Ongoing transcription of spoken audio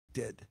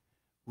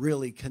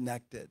really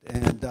connected.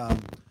 And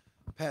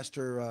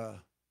Pastor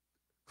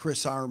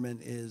Chris Arman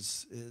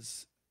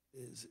is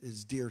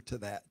dear to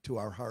that, to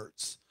our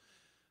hearts.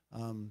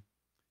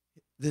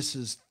 This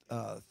is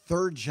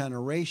third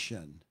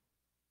generation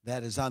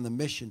that is on the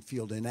mission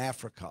field in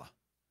Africa.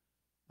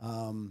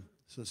 So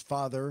his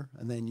father,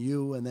 and then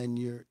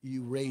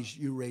you raise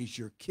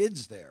your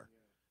kids there.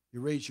 You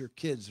raise your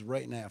kids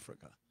right in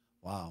Africa.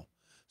 Wow,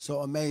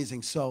 so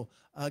amazing. So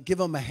give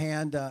him a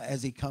hand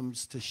as he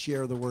comes to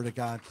share the word of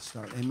God to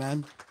start.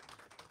 Amen.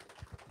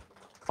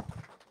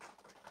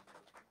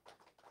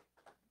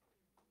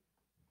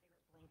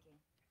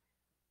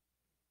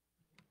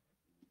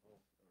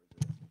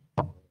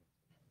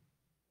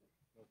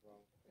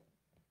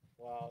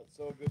 Wow, it's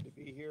so good to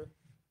be here.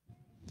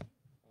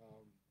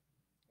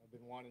 I've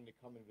been wanting to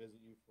come and visit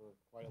you for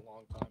quite a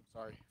long time.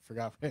 Sorry,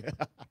 forgot.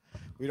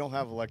 We don't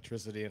have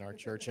electricity in our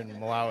church in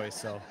Malawi,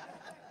 so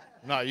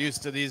I'm not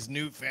used to these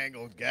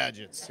newfangled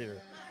gadgets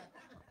here.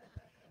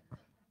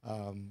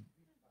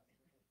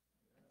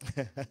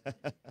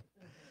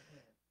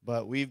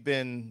 But we've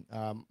been,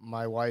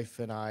 my wife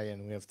and I,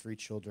 and we have 3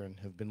 children,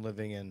 have been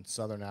living in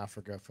southern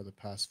Africa for the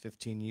past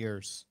 15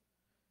 years.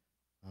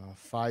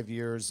 5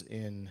 years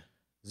in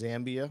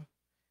Zambia,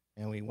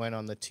 and we went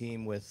on the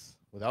team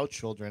without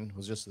children. It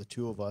was just the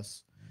 2 of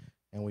us,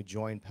 and we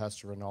joined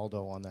Pastor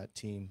Ronaldo on that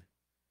team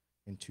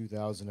in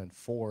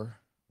 2004.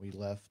 We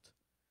left,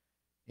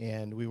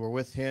 and we were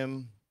with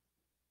him.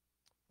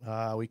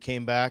 We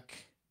came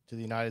back to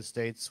the United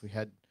States. We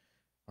had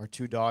our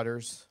 2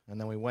 daughters, and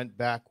then we went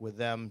back with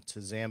them to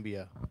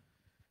Zambia,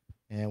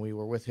 and we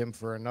were with him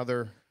for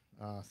another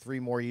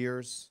 3 more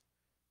years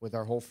with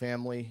our whole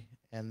family,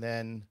 and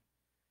then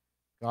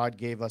God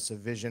gave us a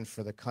vision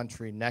for the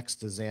country next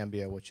to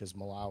Zambia, which is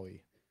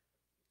Malawi.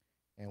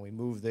 And we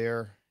moved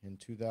there in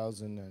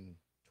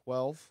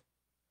 2012,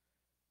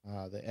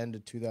 the end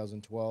of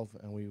 2012,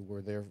 and we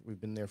were there. We've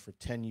been there for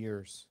 10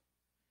 years.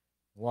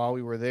 While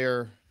we were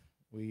there,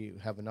 we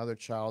have another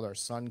child. Our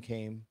son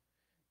came.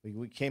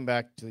 We came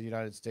back to the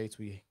United States.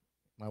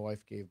 My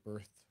wife gave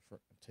birth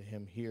to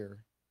him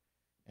here,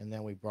 and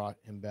then we brought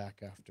him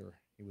back after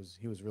he was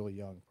really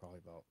young, probably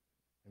about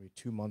maybe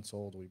 2 months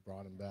old. We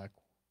brought him back.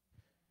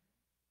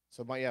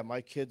 So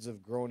my kids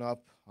have grown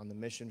up on the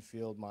mission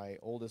field. My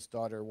oldest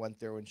daughter went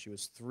there when she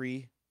was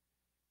 3,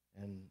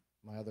 and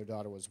my other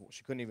daughter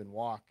she couldn't even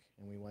walk,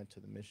 and we went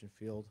to the mission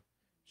field.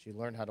 She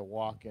learned how to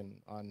walk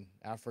on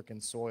African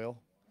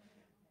soil,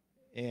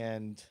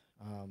 and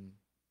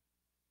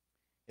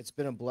it's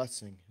been a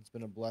blessing. It's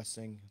been a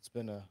blessing. It's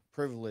been a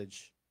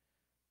privilege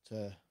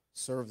to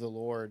serve the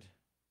Lord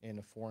in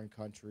a foreign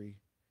country.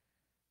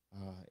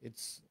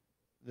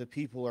 The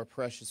people are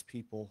precious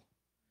people.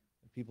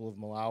 The people of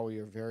Malawi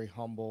are very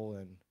humble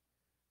and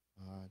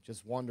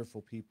just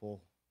wonderful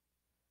people.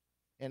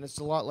 And it's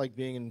a lot like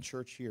being in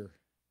church here.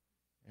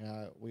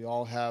 We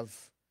all have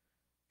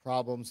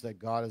problems that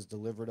God has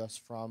delivered us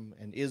from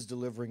and is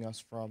delivering us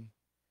from.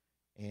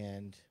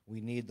 And we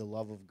need the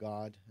love of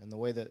God. And the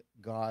way that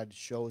God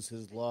shows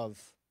his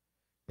love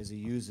is he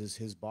uses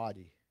his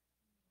body.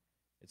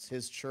 It's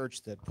his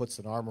church that puts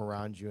an arm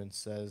around you and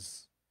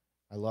says,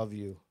 I love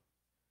you.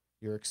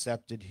 You're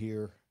accepted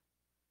here.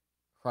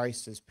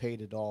 Christ has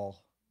paid it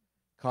all.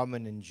 Come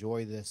and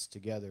enjoy this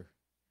together.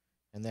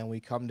 And then we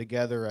come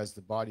together as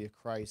the body of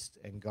Christ,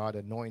 and God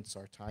anoints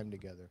our time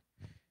together.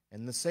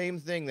 And the same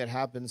thing that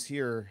happens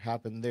here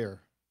happened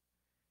there.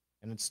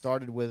 And it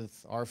started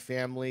with our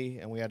family,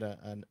 and we had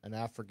an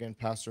African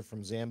pastor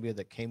from Zambia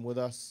that came with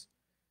us.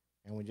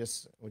 And we're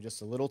just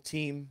a little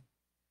team,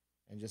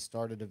 and just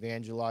started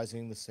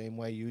evangelizing the same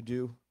way you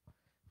do,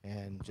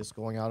 and just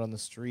going out on the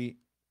street,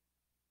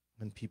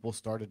 and people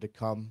started to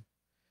come.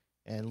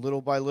 And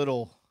little by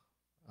little,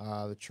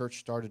 the church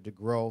started to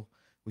grow.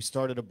 We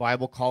started a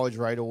Bible college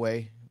right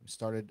away. We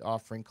started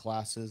offering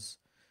classes.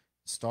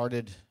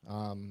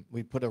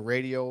 We put a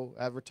radio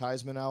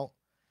advertisement out,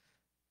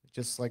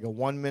 just like a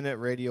 1-minute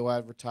radio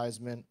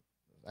advertisement.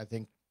 I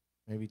think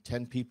maybe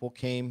 10 people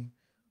came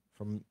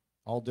from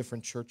all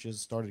different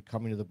churches, started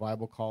coming to the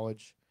Bible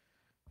college.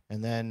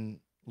 And then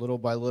little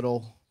by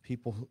little,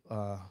 people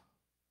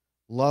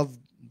loved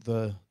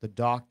the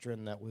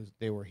doctrine that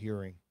they were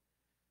hearing,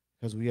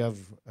 because we have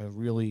a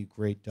really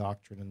great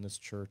doctrine in this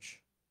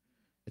church.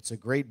 It's a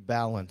great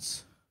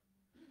balance.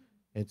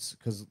 It's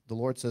because the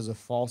Lord says a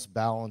false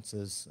balance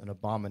is an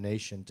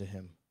abomination to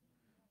him,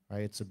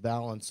 right? It's a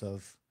balance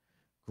of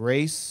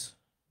grace,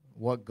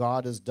 what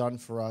God has done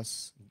for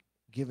us,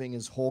 giving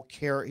his whole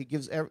care. He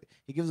gives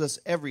us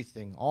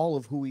everything, all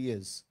of who he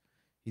is.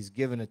 He's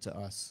given it to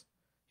us,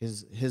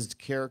 his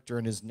character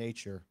and his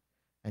nature.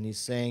 And he's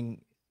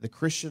saying, the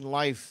Christian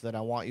life that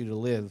I want you to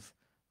live,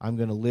 I'm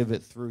going to live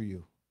it through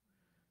you.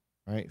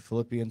 Right?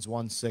 Philippians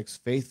 1:6,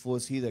 faithful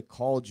is he that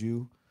called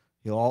you,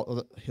 he'll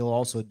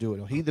also do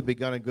it. He that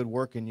begun a good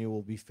work in you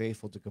will be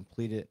faithful to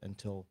complete it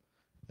until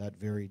that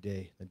very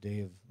day, the day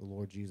of the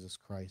Lord Jesus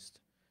Christ.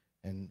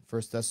 And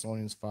 1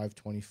 Thessalonians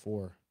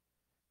 5:24,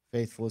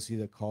 faithful is he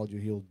that called you,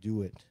 he'll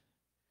do it.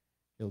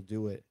 He'll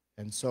do it.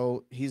 And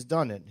so he's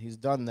done it. He's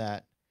done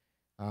that.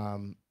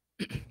 Um,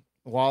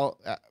 while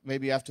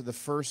maybe after the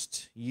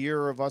first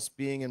year of us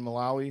being in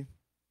Malawi,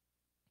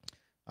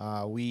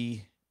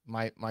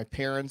 my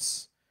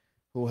parents,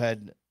 who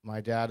had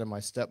my dad and my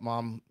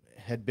stepmom,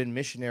 had been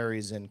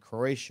missionaries in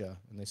Croatia,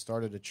 and they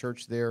started a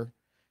church there,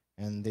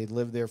 and they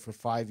lived there for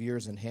 5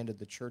 years and handed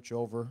the church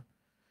over.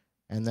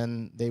 And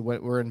then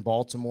were in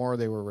Baltimore.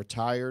 They were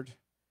retired,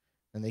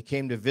 and they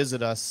came to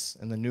visit us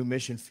in the new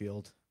mission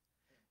field,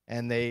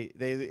 and they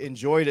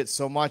enjoyed it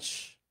so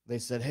much. They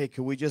said, "Hey,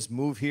 can we just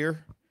move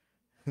here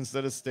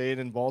instead of staying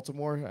in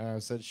Baltimore?" And I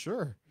said,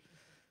 "Sure."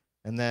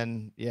 And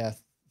then,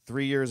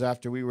 3 years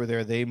after we were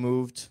there, they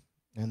moved.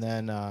 And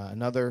then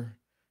another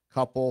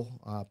couple,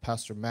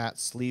 Pastor Matt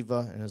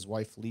Sleva and his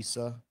wife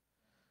Lisa,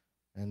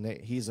 and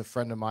he's a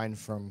friend of mine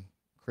from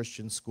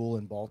Christian school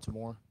in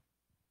Baltimore.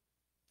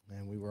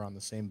 And we were on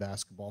the same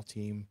basketball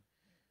team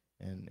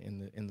and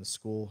in the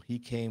school. He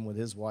came with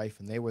his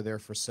wife, and they were there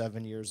for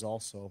 7 years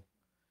also.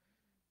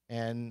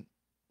 And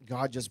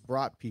God just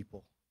brought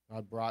people.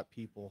 God brought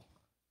people.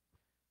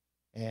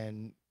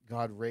 And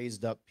God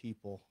raised up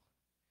people.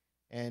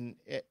 And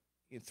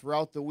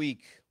throughout the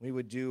week, we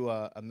would do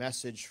a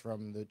message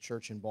from the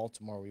church in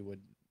Baltimore. We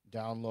would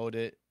download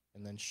it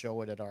and then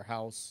show it at our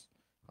house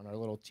on our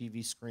little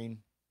TV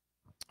screen,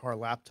 our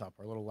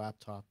little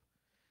laptop.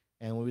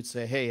 And we would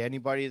say, "Hey,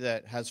 anybody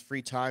that has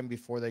free time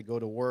before they go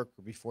to work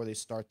or before they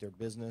start their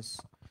business,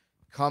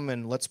 come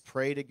and let's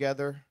pray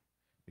together."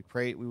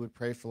 We would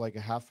pray for like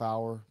a half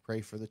hour,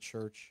 pray for the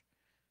church.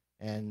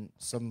 And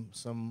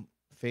some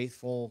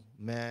faithful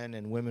men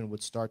and women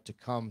would start to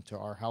come to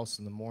our house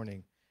in the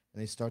morning,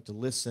 and they start to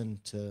listen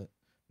to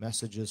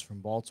messages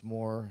from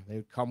Baltimore. They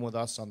would come with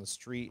us on the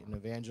street and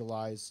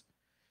evangelize.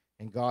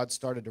 And God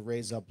started to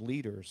raise up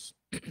leaders.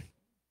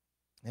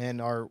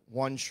 And our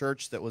one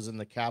church that was in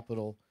the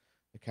capital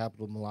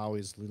of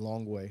Malawi's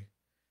Lilongwe,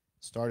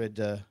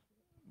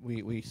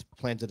 we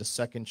planted a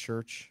second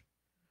church.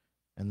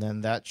 And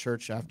then that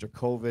church, after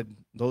COVID,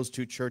 those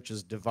two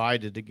churches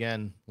divided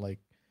again, like,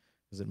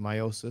 is it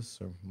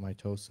meiosis or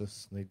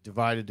mitosis? They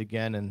divided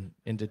again and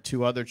into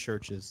two other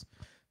churches.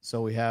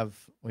 So we have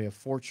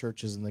 4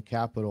 churches in the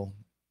capital.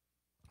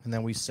 And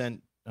then we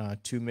sent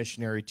 2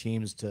 missionary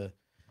teams to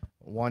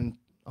one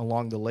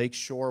along the lake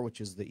shore,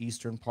 which is the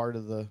eastern part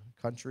of the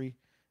country,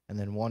 and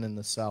then one in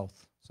the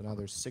south. So now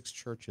there's 6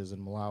 churches in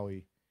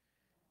Malawi,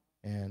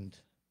 and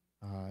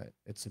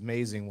it's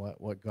amazing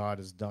what God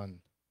has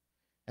done.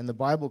 And the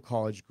Bible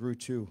College grew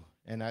too,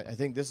 and I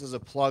think this is a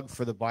plug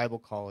for the Bible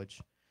College.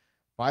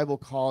 Bible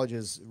College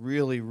is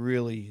really,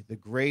 really the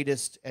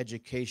greatest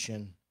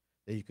education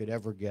that you could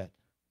ever get,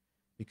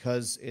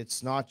 because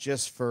it's not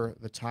just for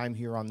the time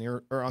here on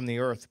the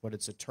earth, but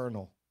it's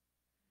eternal.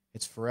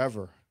 It's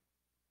forever.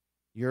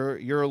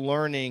 You're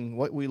learning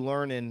what we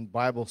learn in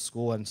Bible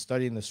school and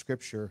studying the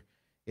Scripture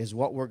is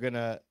what we're going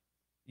to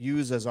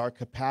use as our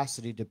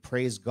capacity to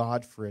praise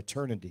God for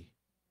eternity.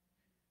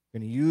 You're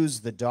going to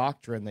use the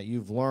doctrine that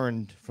you've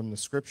learned from the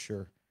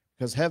Scripture,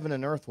 because heaven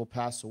and earth will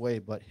pass away,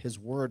 but His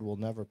Word will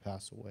never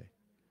pass away.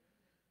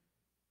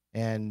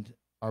 And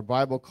our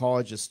Bible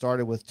college has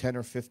started with 10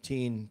 or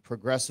 15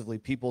 progressively.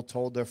 People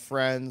told their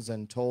friends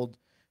and told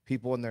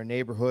people in their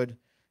neighborhood.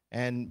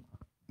 And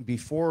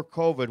before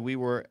COVID, we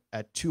were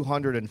at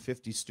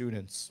 250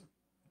 students.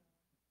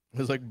 It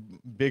was like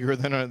bigger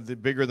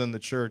than the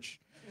church.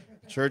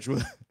 Church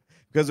was,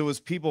 because it was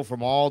people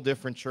from all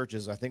different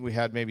churches. I think we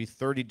had maybe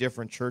 30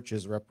 different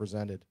churches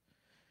represented,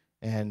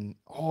 and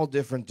all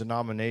different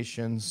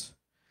denominations.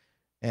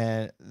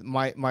 And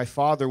my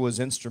father was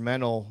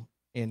instrumental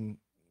in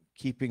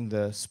keeping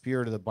the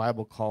spirit of the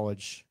Bible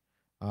college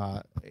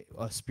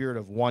a spirit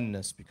of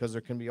oneness, because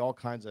there can be all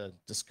kinds of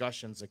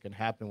discussions that can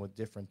happen with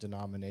different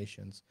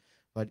denominations.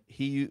 But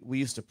we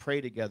used to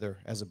pray together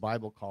as a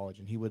Bible college,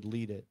 and he would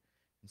lead it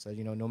and said,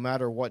 no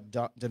matter what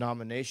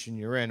denomination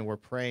you're in, we're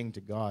praying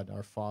to God,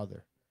 our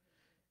Father.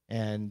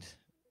 And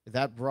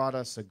that brought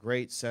us a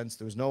great sense.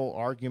 There was no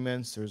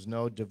arguments. There was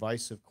no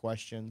divisive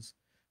questions.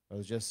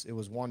 It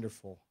was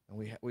wonderful. And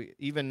we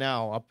even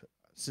now,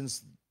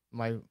 since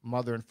my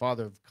mother and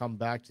father have come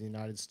back to the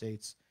United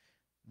States,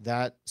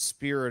 that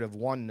spirit of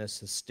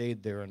oneness has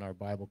stayed there in our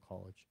Bible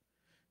college.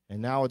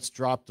 And now it's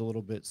dropped a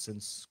little bit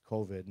since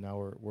COVID.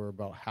 Now we're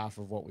about half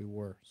of what we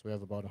were. So we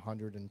have about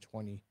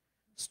 120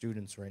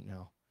 students right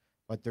now.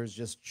 But there's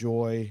just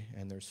joy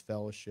and there's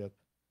fellowship,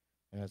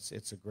 and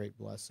it's a great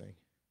blessing.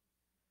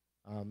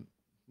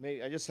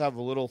 I just have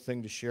a little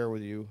thing to share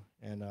with you,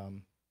 and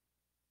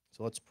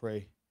so let's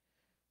pray.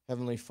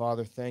 Heavenly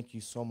Father, thank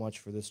you so much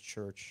for this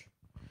church.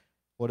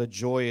 What a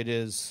joy it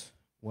is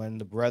when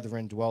the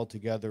brethren dwell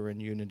together in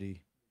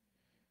unity,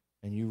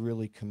 and you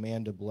really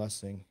command a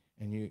blessing.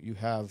 And you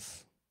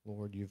have,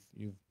 Lord,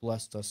 you've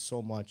blessed us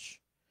so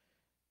much.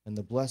 And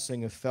the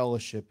blessing of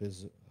fellowship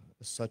is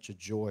such a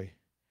joy.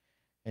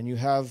 And you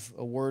have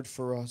a word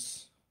for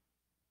us,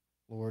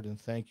 Lord, and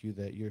thank you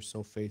that you're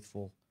so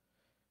faithful.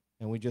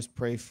 And we just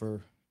pray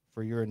for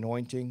your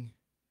anointing,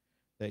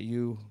 that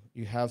you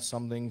have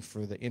something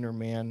for the inner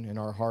man in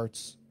our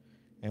hearts,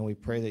 And we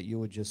pray that you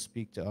would just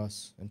speak to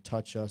us and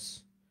touch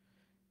us,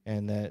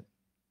 and that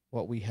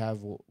what we have,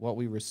 what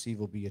we receive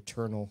will be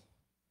eternal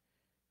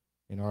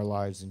in our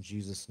lives. In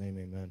Jesus' name,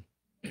 amen.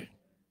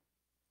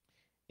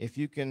 If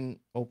you can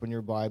open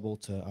your Bible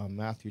to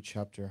Matthew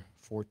chapter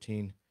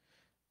 14.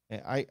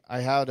 I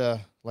had a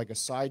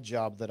side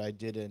job that I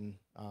did in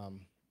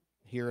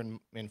here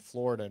in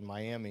Florida, in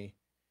Miami,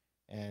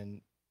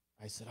 and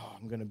I said, "Oh,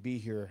 I'm going to be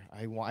here.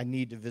 I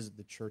need to visit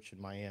the church in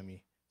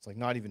Miami." It's like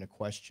not even a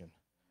question.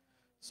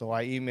 So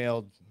I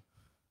emailed,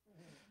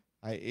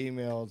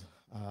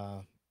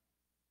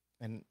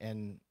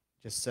 and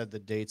just said the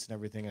dates and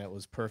everything, and it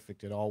was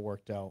perfect. It all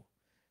worked out.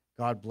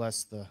 God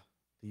bless the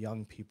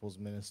young people's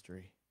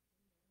ministry.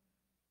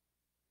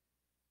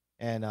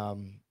 And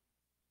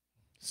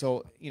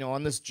so,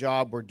 on this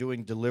job, we're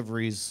doing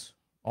deliveries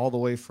all the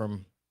way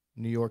from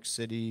New York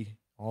City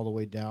all the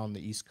way down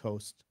the East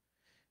Coast.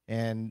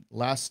 And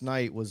last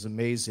night was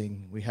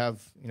amazing. We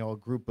have, a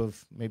group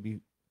of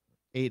maybe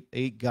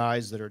eight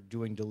guys that are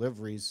doing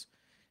deliveries.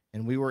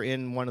 And we were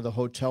in one of the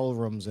hotel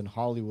rooms in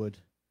Hollywood.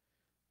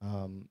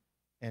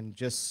 And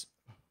just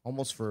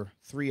almost for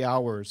 3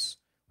 hours,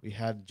 we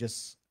had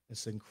just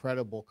this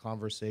incredible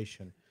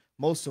conversation.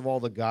 Most of all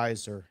the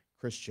guys are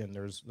Christian.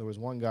 There was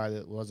one guy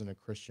that wasn't a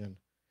Christian,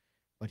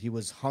 but he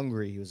was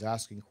hungry. He was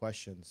asking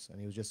questions,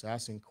 and he was just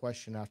asking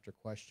question after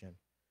question.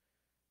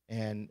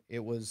 And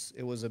it was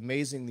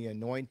amazing, the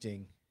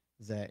anointing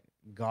that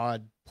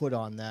God put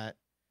on that,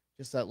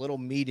 just that little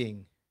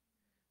meeting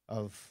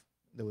of,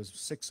 there was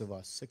 6 of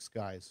us, 6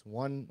 guys,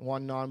 one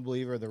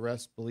non-believer, the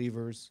rest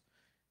believers,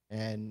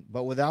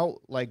 but without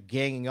like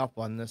ganging up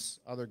on this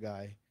other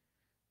guy,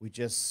 we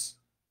just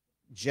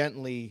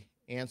gently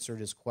answered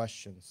his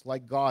questions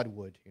like God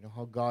would.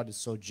 How God is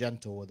so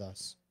gentle with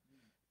us.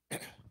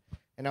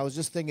 And I was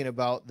just thinking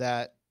about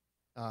that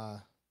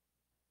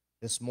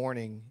this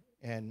morning,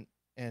 and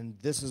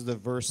this is the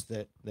verse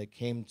that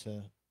came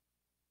to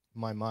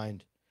my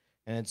mind,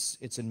 and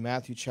it's in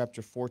Matthew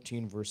chapter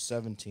 14, verse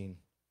 17.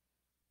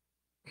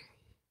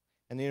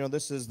 And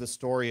this is the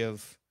story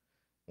of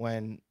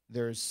when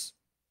there's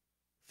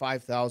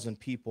 5,000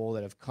 people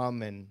that have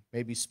come and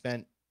maybe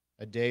spent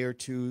a day or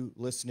two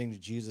listening to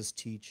Jesus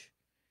teach,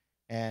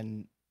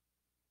 and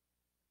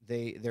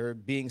they're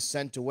being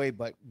sent away,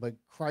 but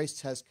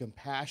Christ has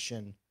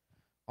compassion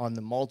on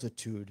the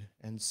multitude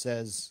and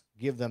says,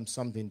 give them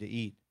something to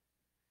eat.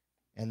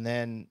 And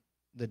then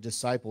the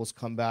disciples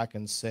come back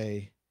and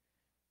say,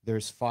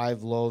 there's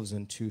 5 loaves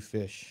and 2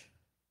 fish.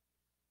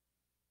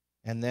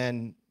 And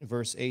then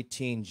verse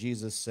 18,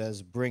 Jesus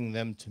says, bring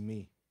them to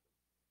me.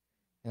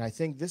 And I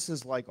think this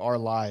is like our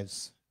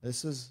lives.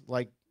 This is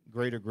like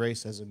Greater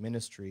Grace as a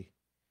ministry.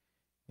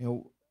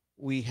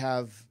 We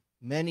have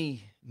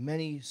many,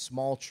 many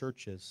small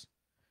churches,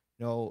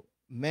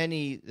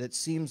 many that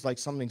seems like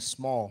something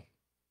small.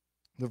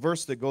 The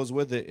verse that goes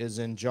with it is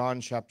in John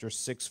chapter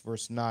 6,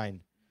 verse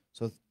 9.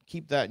 So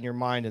keep that in your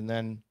mind, and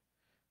then,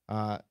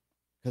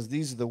 because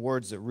these are the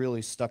words that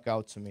really stuck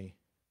out to me.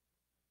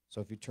 So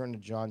if you turn to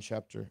John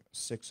chapter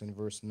 6 and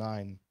verse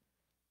 9,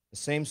 the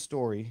same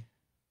story,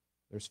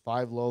 there's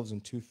 5 loaves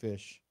and 2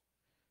 fish.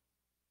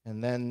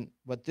 And then,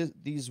 but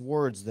these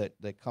words that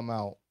come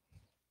out.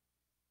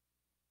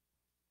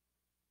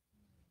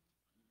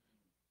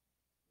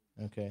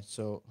 Okay,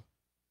 so,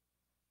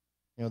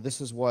 this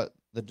is what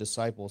the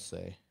disciples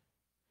say.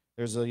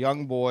 There's a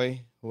young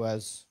boy who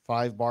has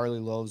 5 barley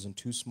loaves and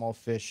 2 small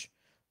fish,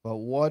 but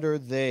what are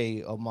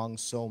they among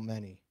so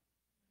many?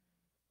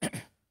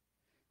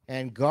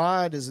 And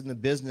God is in the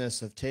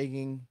business of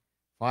taking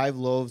 5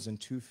 loaves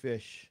and 2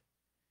 fish.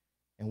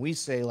 And we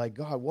say, like,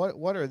 God,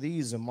 what are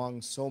these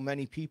among so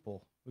many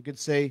people? We could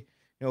say,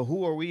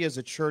 who are we as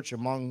a church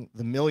among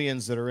the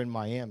millions that are in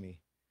Miami?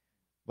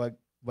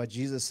 But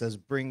Jesus says,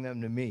 bring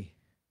them to me.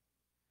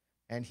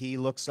 And he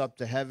looks up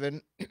to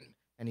heaven,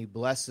 and he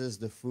blesses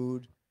the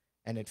food,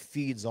 and it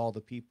feeds all the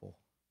people.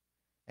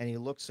 And he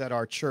looks at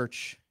our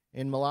church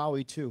in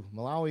Malawi, too.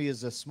 Malawi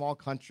is a small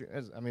country.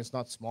 I mean, it's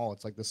not small.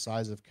 It's like the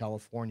size of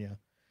California.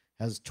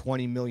 Has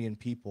 20 million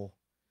people.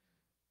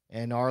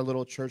 And our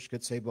little church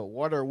could say, but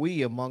what are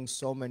we among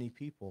so many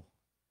people?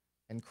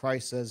 And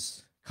Christ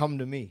says, come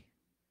to me.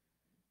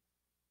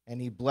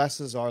 And he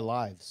blesses our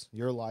lives,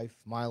 your life,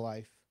 my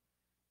life.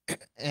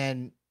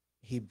 And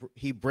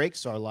he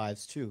breaks our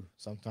lives too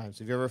sometimes.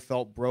 Have you ever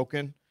felt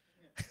broken?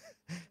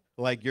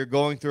 Like you're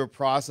going through a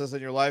process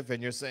in your life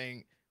and you're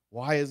saying,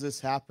 why is this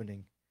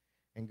happening?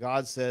 And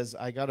God says,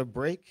 I got to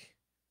break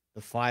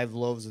the 5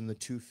 loaves and the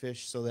 2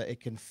 fish so that it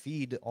can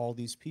feed all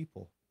these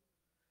people.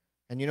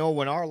 And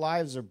when our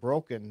lives are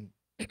broken,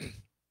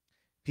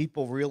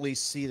 people really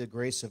see the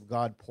grace of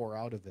God pour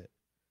out of it,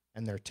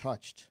 and they're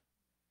touched.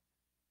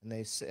 And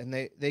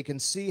they can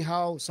see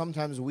how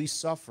sometimes we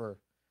suffer,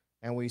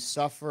 and we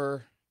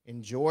suffer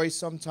in joy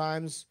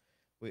sometimes.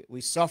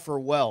 We suffer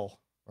well,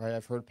 right?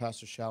 I've heard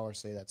Pastor Schauer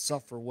say that,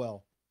 suffer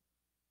well.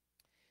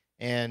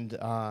 And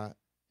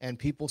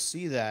people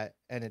see that,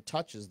 and it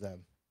touches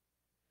them.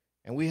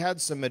 And we had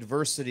some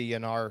adversity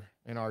in our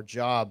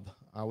job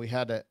we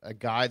had a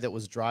guy that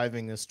was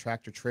driving this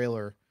tractor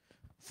trailer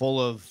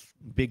full of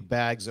big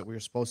bags that we were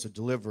supposed to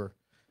deliver.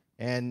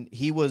 And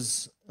he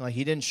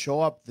didn't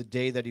show up the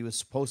day that he was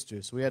supposed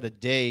to. So we had a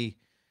day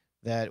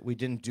that we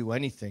didn't do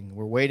anything.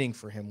 We're waiting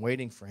for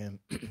him.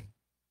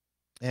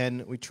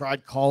 And we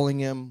tried calling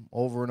him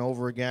over and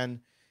over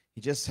again.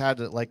 He just had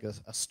a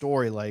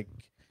story, like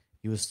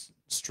he was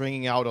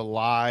stringing out a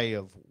lie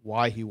of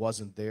why he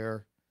wasn't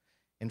there.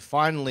 And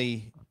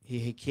finally,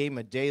 he came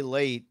a day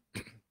late,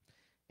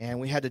 and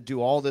we had to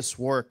do all this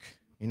work,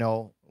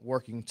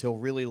 working till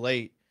really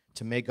late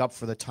to make up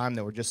for the time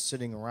that we're just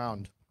sitting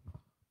around.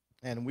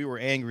 And we were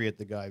angry at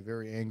the guy,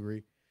 very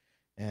angry.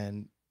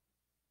 And,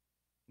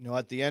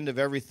 at the end of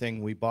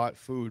everything, we bought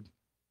food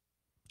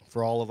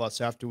for all of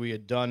us after we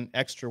had done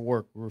extra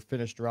work. We were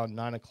finished around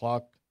 9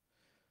 o'clock,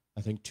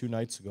 I think 2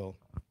 nights ago.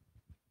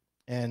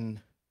 And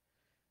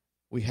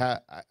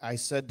I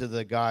said to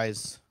the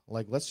guys,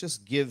 let's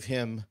just give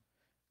him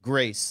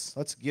grace.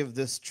 Let's give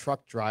this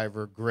truck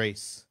driver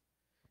grace.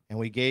 And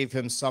we gave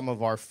him some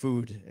of our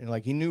food. And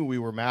he knew we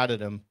were mad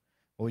at him.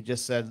 But we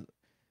just said,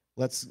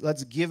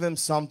 let's give him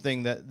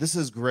something this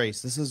is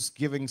grace. This is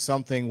giving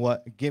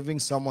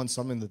someone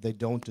something that they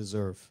don't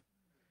deserve.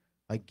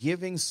 Like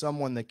giving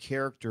someone the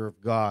character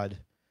of God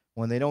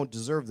when they don't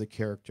deserve the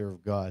character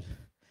of God.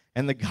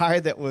 And the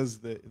guy that was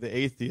the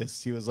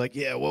atheist, he was like,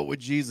 yeah, what would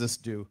Jesus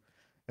do?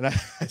 And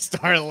I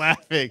started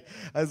laughing.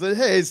 I said,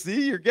 hey,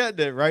 see, you're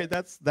getting it, right?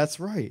 That's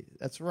right.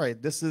 That's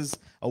right. This is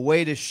a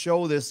way to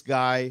show this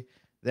guy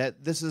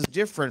that this is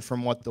different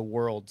from what the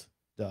world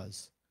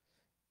does.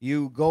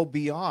 You go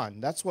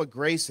beyond. That's what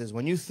grace is.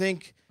 When you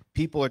think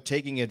people are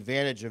taking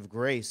advantage of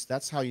grace,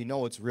 that's how you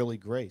know it's really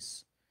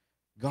grace.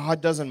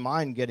 God doesn't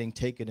mind getting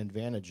taken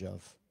advantage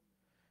of.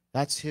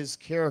 That's his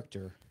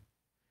character.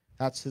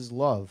 That's his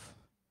love.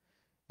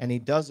 And he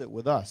does it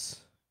with us.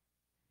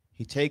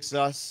 He takes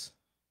us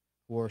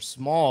who are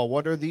small.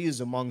 What are these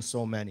among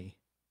so many?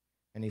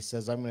 And he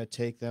says, I'm going to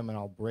take them and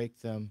I'll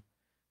break them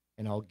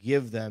and I'll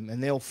give them,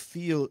 and they'll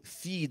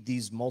feed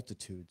these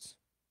multitudes.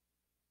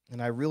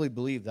 And I really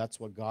believe that's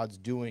what God's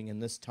doing in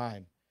this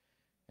time.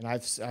 And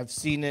I've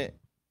seen it,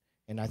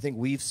 and I think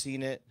we've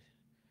seen it.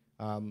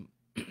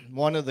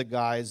 One of the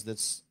guys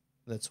that's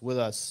with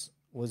us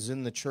was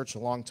in the church a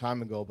long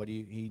time ago, but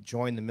he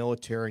joined the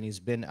military, and he's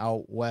been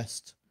out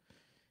west.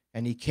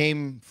 And he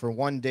came for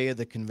one day of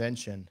the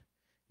convention,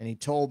 and he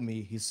told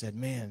me, he said,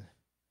 man,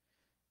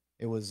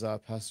 it was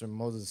Pastor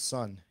Moses'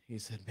 son. He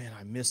said, man,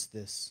 I miss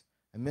this.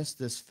 I miss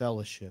this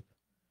fellowship.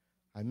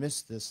 I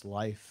miss this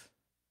life.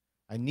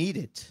 I need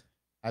it.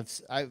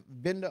 I've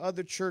been to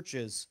other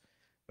churches,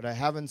 but I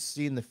haven't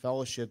seen the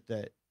fellowship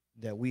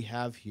that we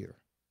have here.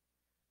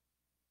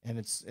 And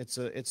it's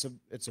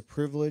a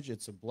privilege,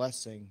 it's a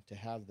blessing to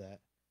have that.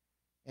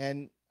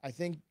 And I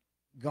think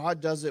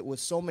God does it with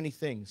so many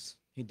things.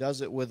 He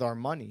does it with our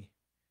money.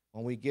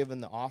 When we give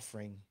in the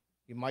offering,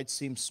 it might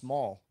seem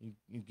small.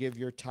 You give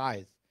your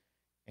tithe,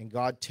 and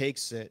God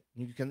takes it.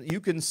 You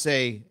can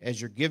say as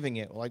you're giving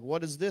it,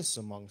 what is this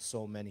among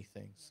so many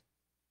things?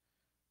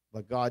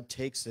 But God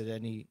takes it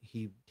and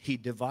he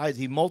divides,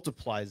 he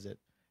multiplies it.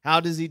 How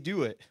does he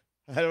do it?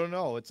 I don't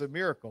know. It's a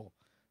miracle,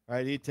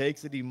 right? He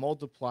takes it, he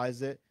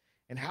multiplies it.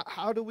 And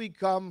how do we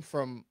come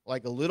from a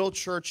little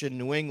church in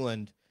New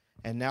England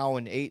and now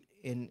in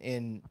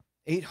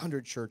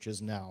 800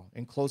 churches now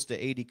in close to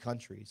 80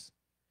 countries?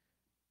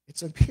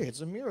 It's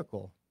a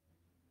miracle.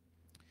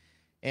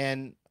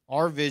 And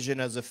our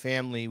vision as a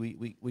family,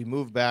 we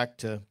moved back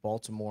to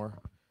Baltimore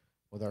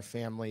with our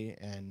family,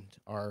 and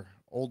our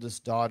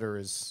oldest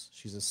daughter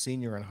she's a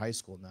senior in high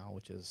school now,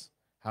 which is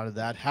how did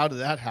that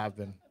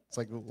happen? It's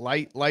like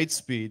light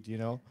speed,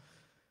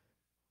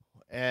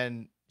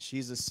 And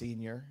she's a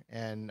senior,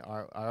 and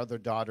our other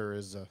daughter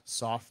is a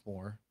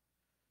sophomore,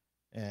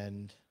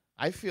 and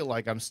I feel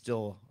like I'm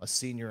still a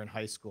senior in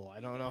high school. I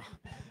don't know.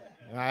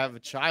 And I have a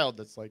child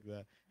that's like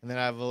that, and then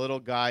I have a little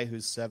guy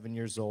who's 7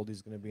 years old.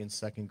 He's going to be in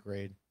second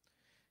grade,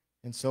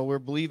 and so we're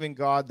believing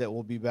God that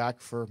we'll be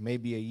back for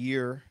maybe a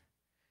year.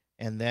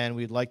 And then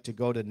we'd like to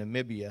go to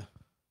Namibia,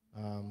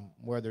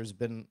 where there's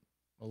been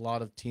a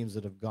lot of teams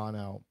that have gone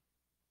out.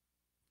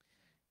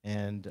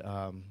 And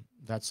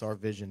that's our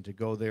vision, to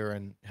go there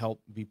and help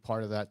be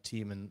part of that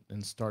team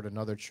and start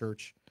another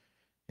church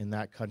in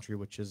that country,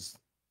 which is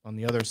on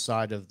the other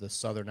side of the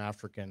Southern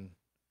African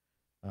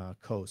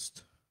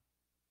coast.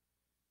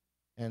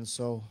 And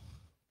so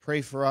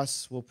pray for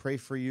us. We'll pray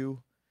for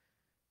you.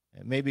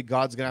 And maybe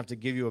God's going to have to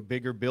give you a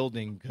bigger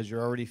building because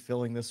you're already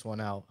filling this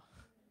one out.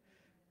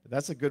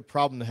 That's a good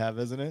problem to have,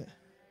 isn't it?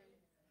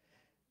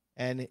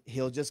 And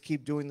he'll just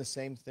keep doing the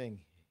same thing.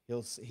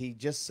 He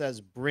just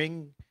says,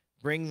 bring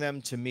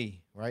them to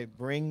me, right?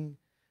 Bring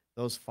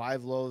those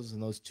 5 loaves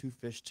and those 2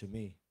 fish to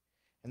me.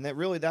 And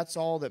that's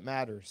all that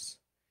matters.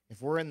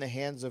 If we're in the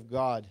hands of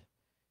God,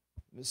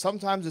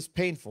 sometimes it's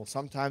painful.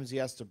 Sometimes he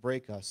has to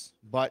break us.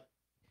 But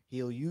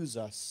he'll use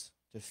us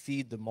to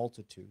feed the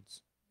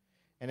multitudes.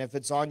 And if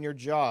it's on your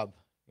job,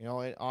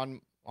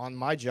 on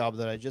my job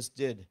that I just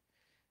did,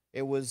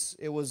 I was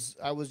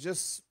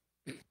just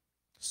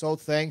so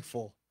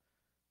thankful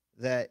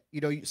that,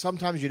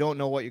 sometimes you don't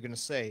know what you're going to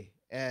say,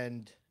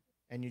 and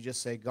you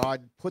just say,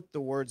 God, put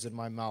the words in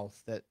my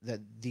mouth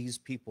that these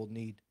people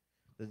need,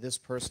 that this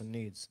person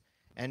needs.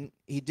 And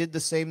he did the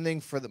same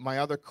thing for my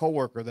other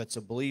coworker that's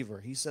a believer.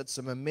 He said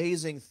some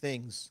amazing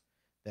things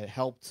that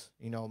helped,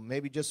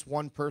 maybe just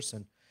one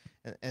person.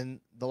 And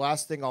the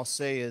last thing I'll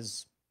say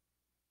is,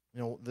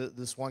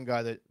 this one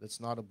guy that's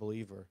not a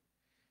believer,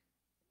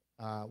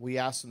 we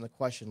asked him the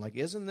question, like,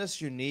 isn't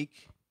this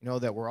unique,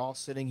 that we're all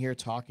sitting here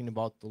talking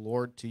about the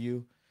Lord to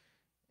you?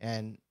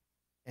 And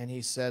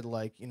he said,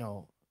 like,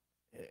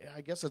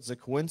 I guess it's a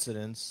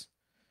coincidence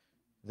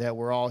that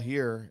we're all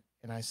here.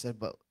 And I said,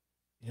 but,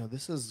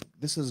 this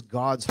is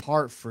God's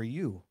heart for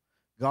you.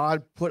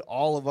 God put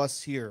all of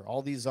us here,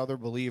 all these other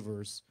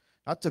believers,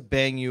 not to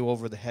bang you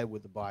over the head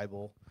with the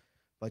Bible,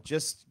 but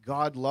just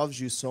God loves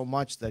you so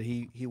much that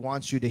he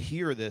wants you to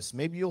hear this.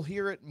 Maybe you'll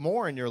hear it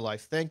more in your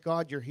life. Thank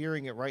God you're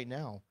hearing it right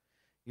now.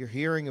 You're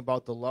hearing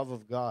about the love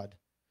of God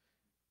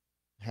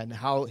and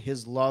how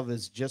his love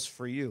is just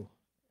for you.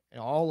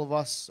 And all of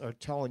us are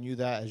telling you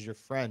that as your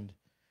friend.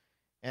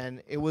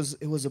 And it was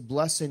a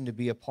blessing to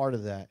be a part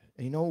of that.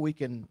 And we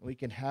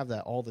can have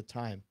that all the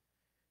time.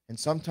 And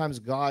sometimes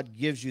God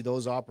gives you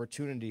those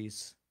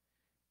opportunities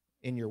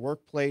in your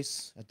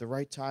workplace at the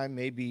right time,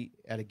 maybe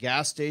at a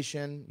gas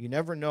station. You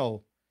never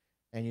know.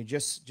 And you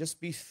just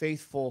be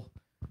faithful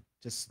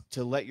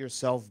to let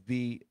yourself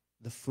be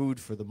the food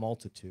for the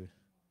multitude.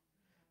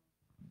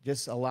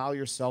 Just allow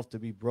yourself to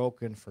be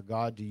broken for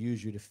God to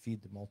use you to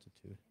feed the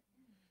multitude.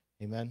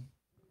 Amen.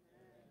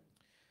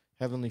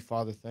 Heavenly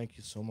Father, thank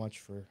you so much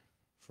for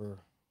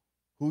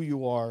who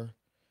you are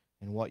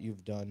and what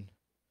you've done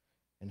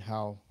and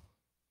how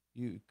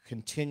you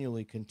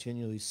continually,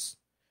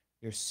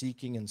 you're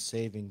seeking and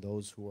saving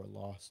those who are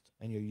lost,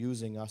 and you're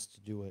using us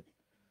to do it.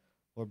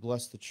 Lord,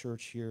 bless the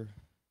church here.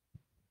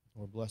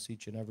 Lord, bless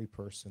each and every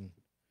person.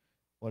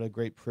 What a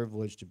great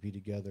privilege to be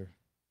together.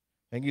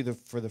 Thank you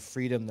for the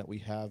freedom that we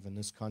have in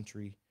this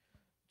country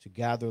to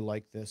gather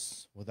like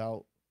this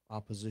without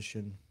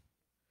opposition,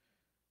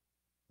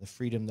 the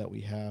freedom that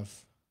we have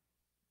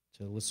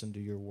to listen to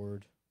your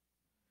word.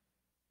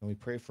 And we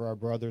pray for our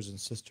brothers and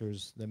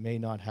sisters that may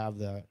not have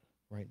that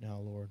right now,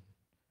 Lord.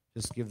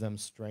 Just give them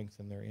strength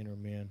in their inner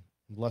man.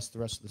 And bless the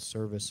rest of the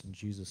service in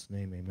Jesus'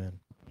 name, amen.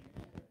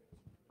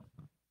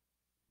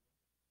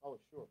 Oh,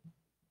 sure.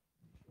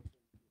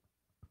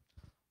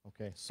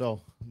 Okay,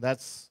 so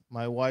that's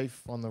my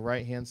wife on the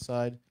right-hand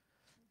side,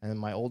 and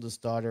my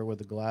oldest daughter with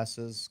the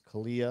glasses,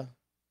 Kalia.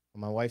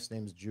 My wife's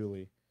name's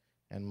Julie.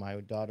 And my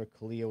daughter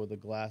Kalia with the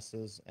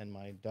glasses, and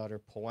my daughter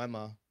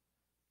Poema,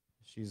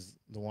 she's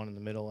the one in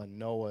the middle, and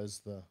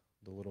Noah's the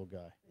little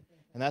guy.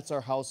 And that's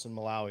our house in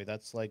Malawi.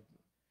 That's like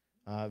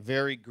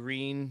very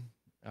green,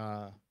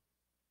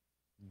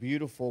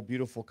 beautiful,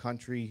 beautiful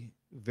country,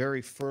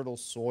 very fertile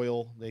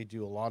soil. They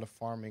do a lot of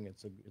farming.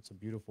 It's a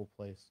beautiful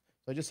place.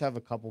 So I just have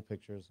a couple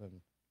pictures.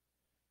 And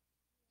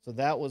so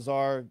that was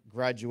our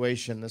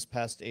graduation this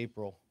past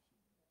April.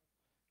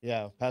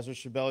 Yeah, Pastor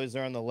Shabeli's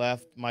there on the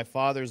left. My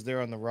father's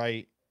there on the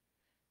right.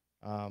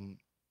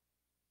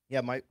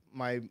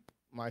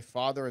 My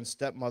father and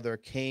stepmother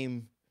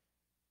came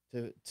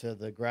to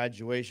the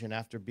graduation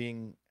after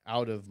being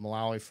out of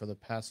Malawi for the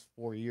past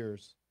 4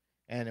 years,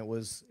 and it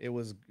was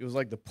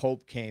like the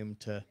Pope came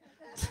to.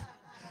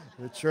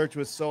 The church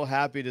was so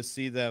happy to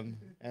see them,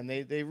 and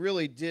they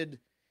really did.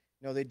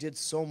 They did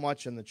so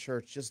much in the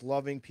church, just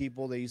loving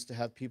people. They used to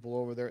have people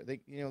over there.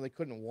 They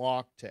couldn't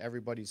walk to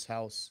everybody's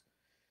house.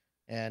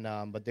 And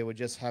but they would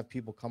just have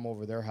people come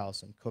over their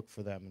house and cook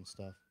for them and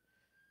stuff.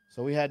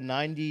 So we had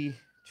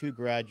 92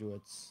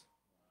 graduates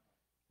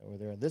that were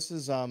there. This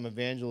is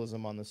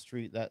evangelism on the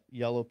street. That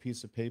yellow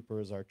piece of paper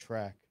is our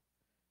track.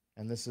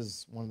 And this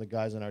is one of the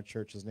guys in our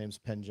church. His name's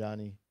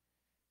Penjani.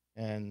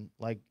 And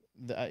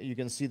you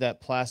can see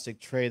that plastic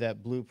tray,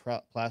 that blue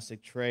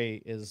plastic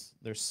tray,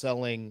 they're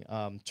selling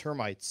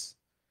termites.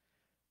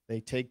 They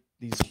take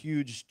these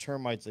huge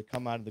termites that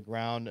come out of the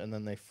ground, and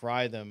then they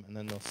fry them, and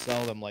then they'll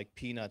sell them like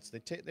peanuts. They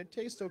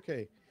taste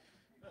okay.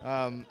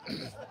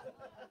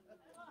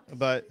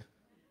 But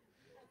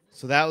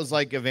so that was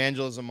like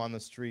evangelism on the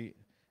street.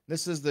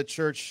 This is the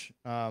church.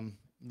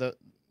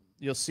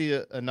 You'll see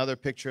another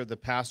picture of the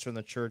pastor in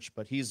the church,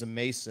 but he's a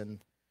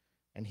Mason,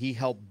 and he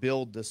helped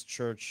build this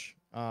church.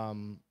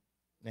 And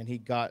he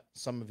got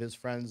some of his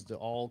friends to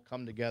all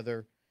come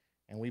together,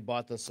 and we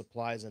bought the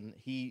supplies, and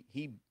he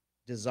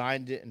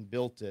designed it and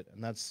built it.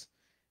 And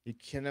you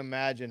can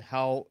imagine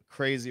how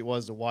crazy it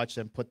was to watch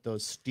them put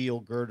those steel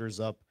girders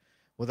up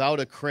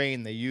without a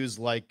crane. They used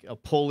like a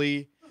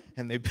pulley,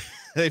 and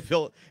they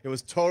built. It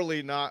was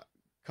totally not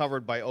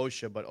covered by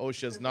OSHA, but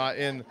OSHA's not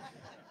in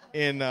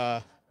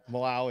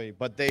Malawi,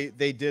 but they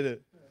did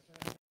it.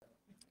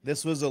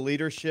 This was a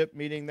leadership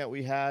meeting that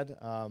we had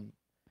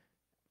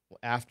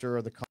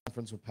after the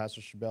conference with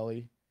Pastor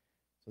Shabeli.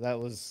 So that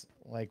was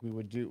like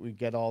we'd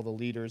get all the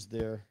leaders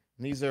there.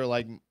 And these are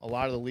like a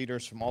lot of the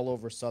leaders from all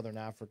over Southern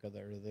Africa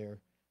that are there.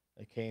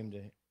 They came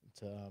to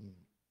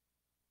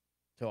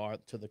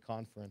the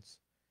conference.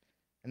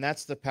 And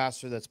that's the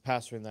pastor that's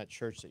pastoring that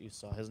church that you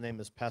saw. His name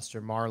is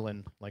Pastor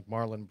Marlon, like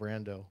Marlon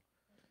Brando.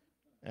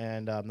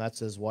 And that's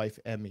his wife,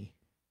 Emmy.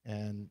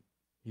 And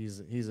he's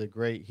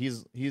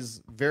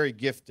very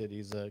gifted.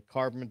 He's a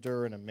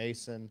carpenter and a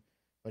mason,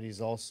 but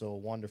he's also a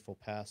wonderful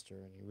pastor,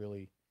 and he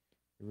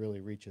really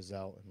reaches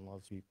out and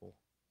loves people.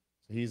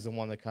 So he's the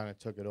one that kind of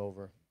took it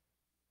over.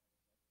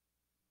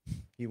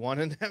 He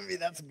wanted Emmy.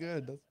 That's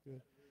good. That's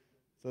good.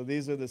 So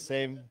these are the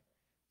same.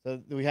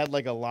 So we had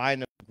like a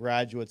line of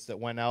graduates that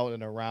went out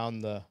and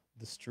around the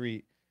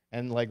street.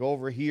 And like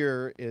over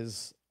here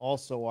is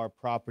also our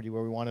property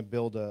where we want to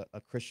build a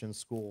Christian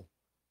school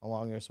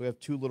along there. So we have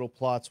two little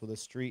plots with a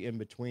street in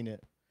between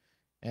it.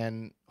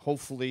 And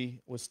hopefully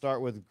we'll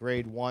start with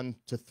grade 1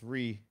 to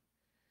 3.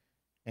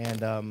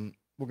 And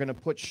we're going to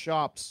put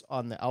shops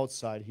on the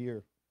outside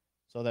here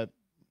so that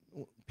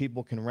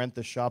people can rent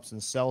the shops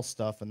and sell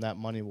stuff, and that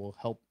money will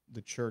help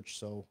the church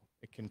so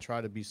it can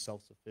try to be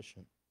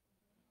self-sufficient.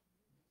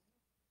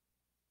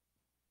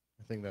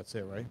 I think that's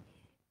it, right?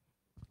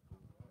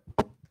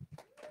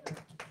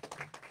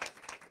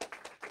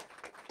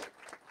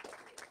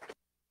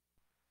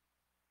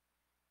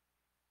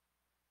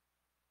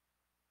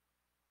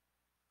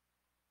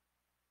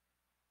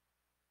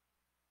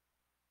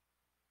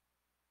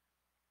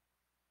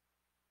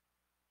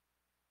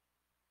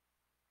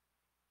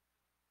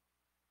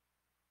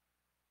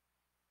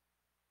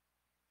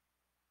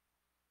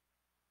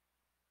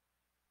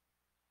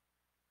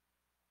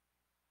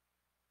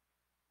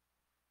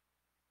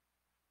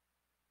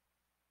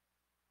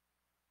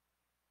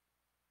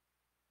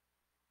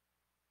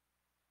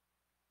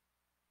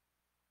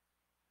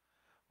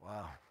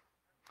 Wow.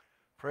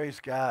 Praise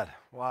God.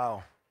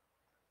 Wow.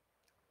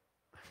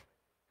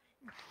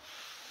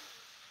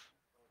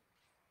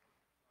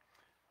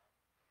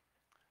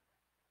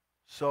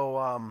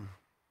 So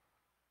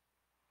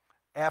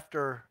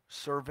after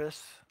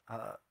service,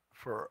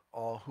 for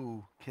all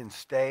who can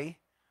stay,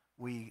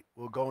 we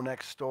will go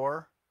next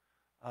door.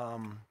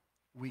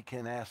 We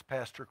can ask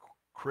Pastor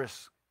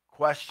Chris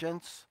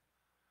questions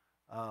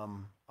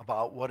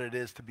about what it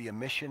is to be a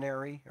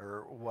missionary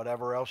or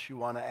whatever else you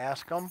want to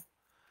ask him.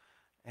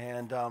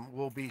 And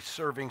we'll be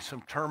serving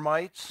some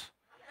termites.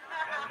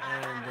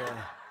 And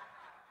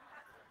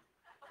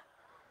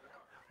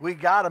we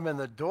got them in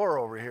the door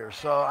over here.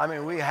 So, I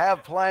mean, we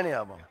have plenty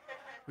of them.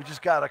 We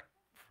just got to,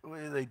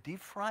 they deep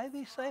fry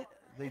these things?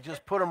 They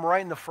just put them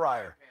right in the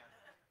fryer.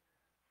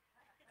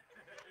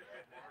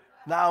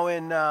 Now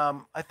in,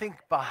 I think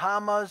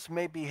Bahamas,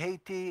 maybe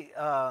Haiti,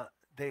 I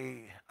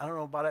don't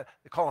know about it.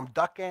 They call them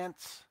duck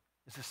ants.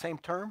 Is it the same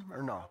term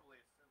or no?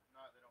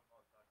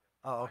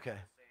 Oh, okay.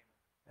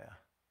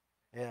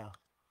 Yeah.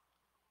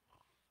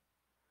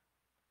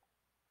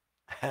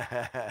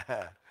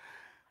 Yeah.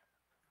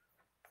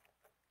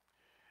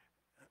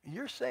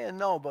 You're saying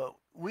no, but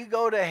we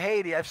go to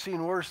Haiti. I've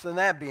seen worse than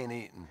that being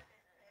eaten.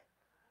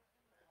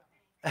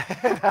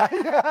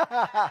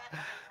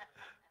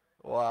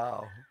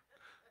 Wow.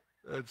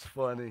 That's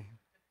funny.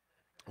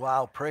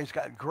 Wow, praise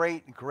God.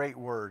 Great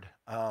word.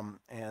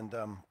 And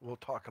we'll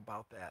talk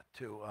about that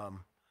too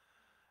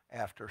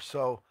after.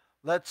 So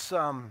let's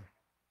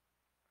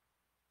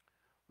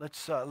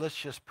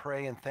just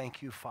pray and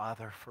thank you,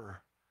 Father,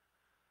 for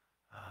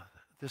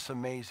this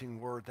amazing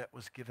word that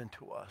was given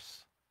to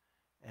us,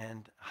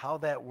 and how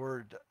that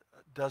word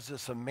does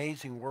this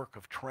amazing work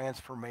of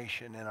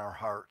transformation in our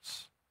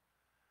hearts.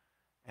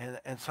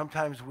 And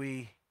sometimes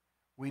we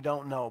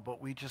don't know,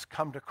 but we just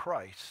come to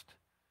Christ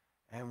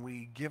and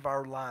we give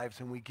our lives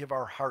and we give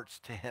our hearts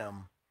to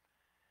him.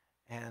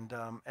 And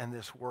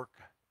this work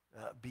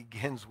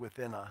begins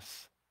within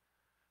us,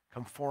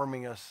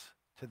 conforming us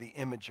to the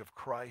image of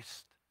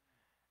Christ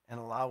and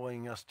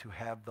allowing us to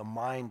have the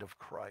mind of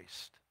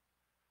Christ.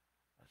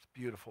 That's a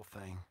beautiful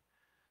thing.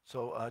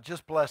 So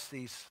just bless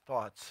these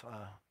thoughts,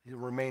 the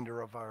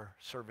remainder of our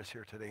service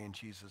here today in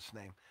Jesus'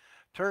 name.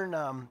 Turn,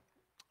 well,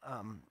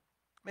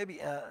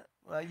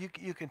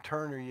 you can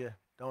turn or you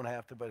don't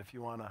have to, but if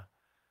you want to,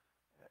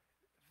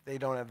 if they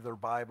don't have their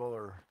Bible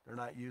or they're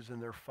not using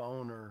their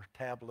phone or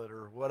tablet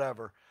or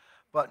whatever.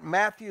 But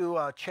Matthew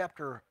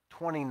chapter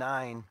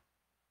 29,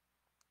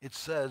 it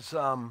says,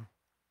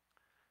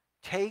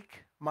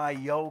 take my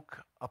yoke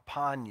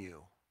upon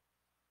you.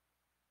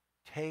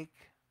 Take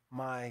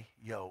my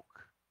yoke.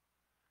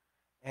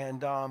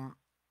 And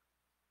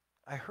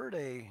I heard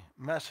a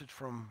message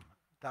from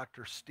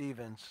Dr.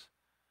 Stevens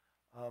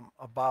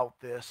about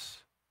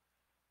this.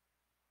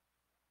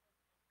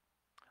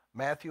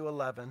 Matthew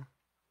 11.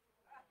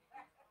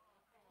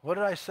 What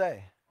did I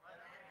say?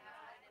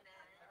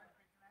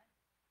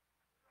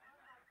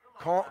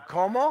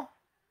 ¿Cómo?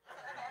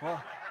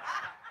 Well,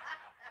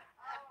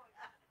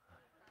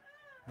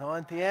 no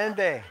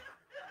entiende.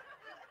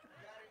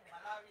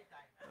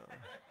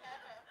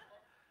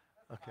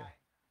 Okay.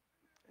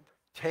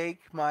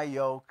 Take my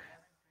yoke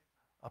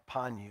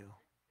upon you.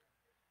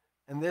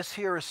 And this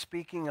here is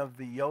speaking of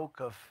the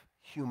yoke of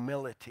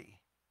humility.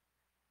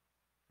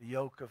 The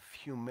yoke of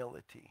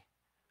humility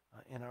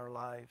in our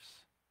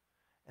lives.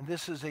 And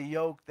this is a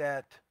yoke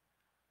that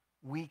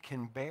we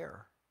can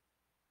bear.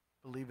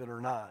 believe it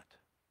or not.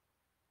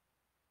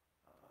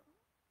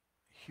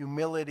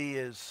 Humility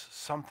is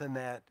something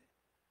that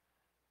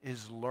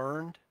is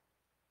learned,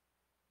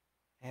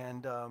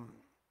 and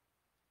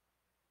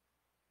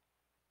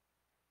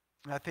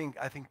I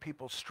think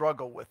people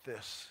struggle with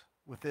this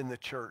within the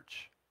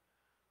church.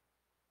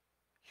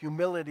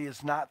 Humility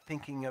is not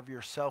thinking of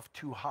yourself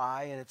too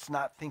high, and it's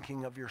not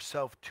thinking of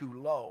yourself too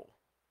low.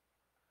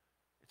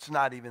 It's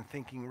not even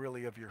thinking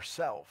really of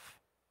yourself.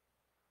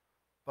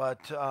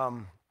 But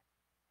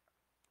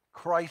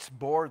Christ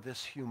bore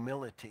this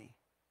humility.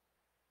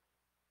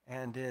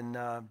 And in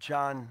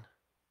John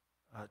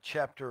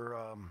chapter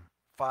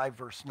 5,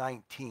 verse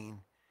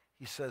 19,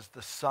 he says,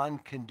 the Son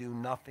can do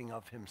nothing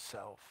of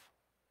himself.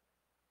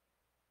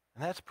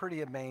 And that's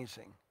pretty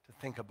amazing to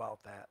think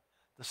about that.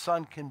 The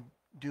Son can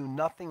do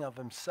nothing of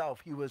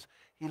himself.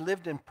 He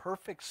lived in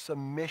perfect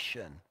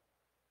submission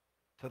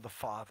to the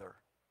Father.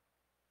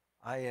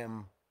 I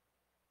am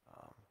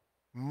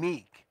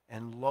meek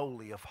and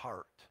lowly of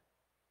heart.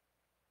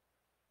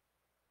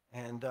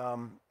 And,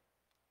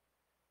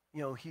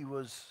 he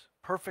was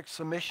perfect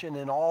submission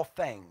in all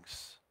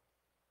things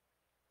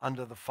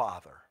unto the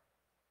Father.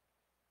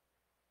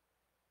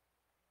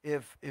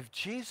 If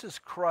Jesus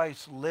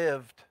Christ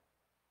lived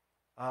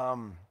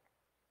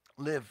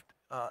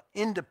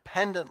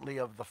independently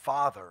of the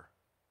Father,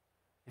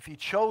 if he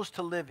chose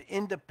to live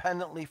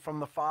independently from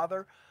the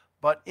Father,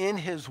 but in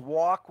his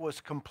walk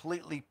was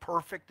completely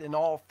perfect in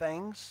all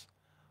things,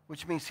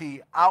 which means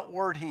he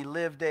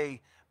lived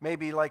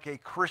maybe like a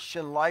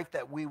Christian life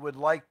that we would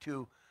like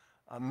to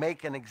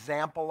make an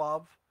example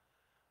of,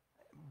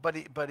 but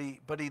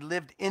he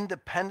lived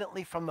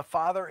independently from the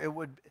Father,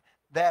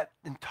 that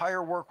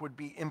entire work would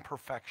be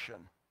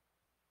imperfection,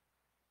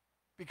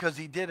 because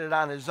he did it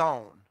on his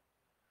own.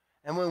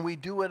 And when we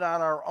do it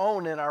on our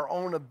own, in our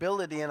own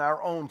ability and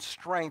our own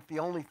strength, the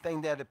only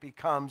thing that it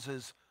becomes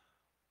is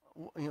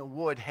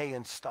wood, hay,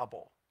 and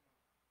stubble.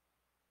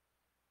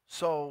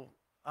 So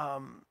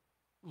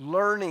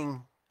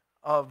learning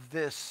of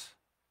this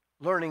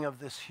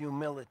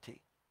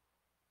humility.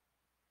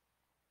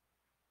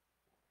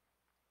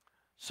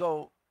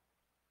 So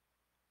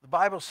the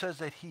Bible says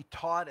that he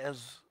taught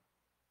as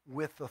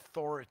with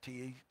authority.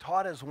 He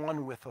taught as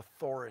one with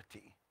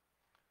authority,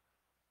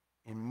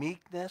 in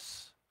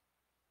meekness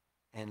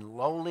and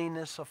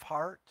lowliness of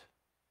heart.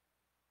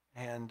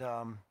 And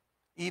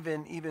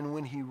even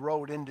when he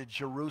rode into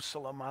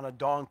Jerusalem on a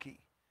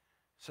donkey,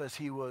 it says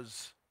he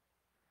was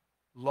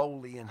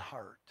lowly in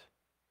heart.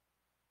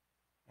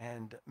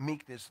 And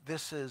meekness,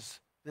 this is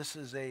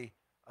a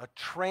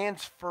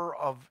transfer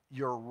of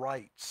your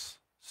rights,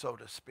 so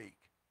to speak.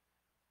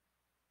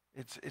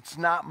 It's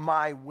not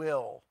my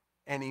will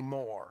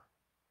anymore.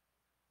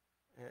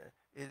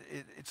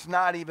 It's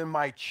not even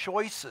my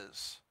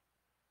choices.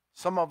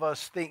 Some of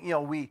us think,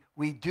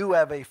 we do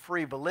have a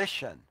free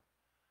volition.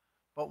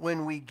 But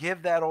when we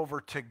give that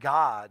over to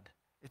God,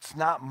 it's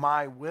not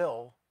my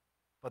will,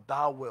 but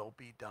thy will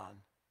be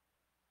done.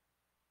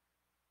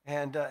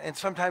 And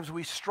sometimes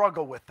we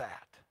struggle with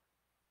that,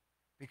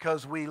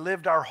 because we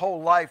lived our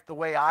whole life the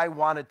way I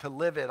wanted to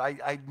live it.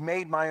 I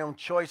made my own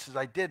choices.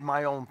 I did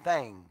my own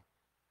thing.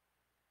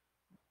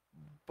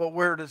 But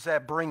where does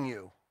that bring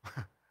you?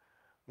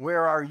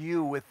 Where are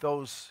you with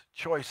those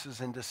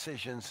choices and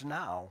decisions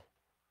now?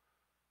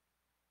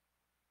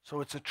 So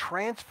it's a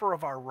transfer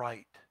of our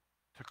right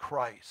to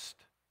Christ,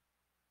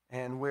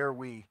 and where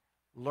we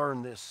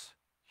learn this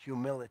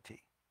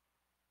humility.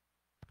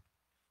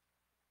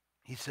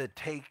 He said,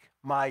 take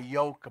my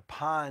yoke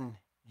upon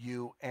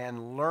you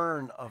and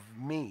learn of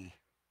me.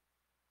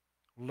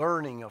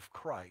 Learning of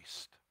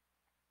Christ.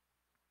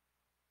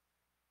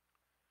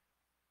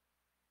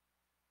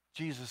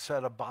 Jesus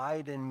said,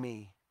 abide in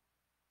me.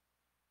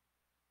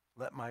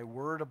 Let my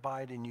word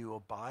abide in you.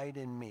 Abide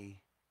in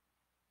me.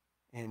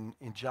 In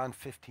John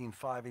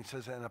 15:5, he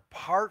says, and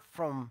apart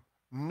from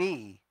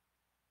me,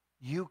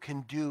 you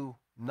can do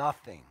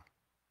nothing.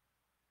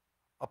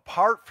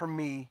 Apart from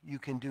me, you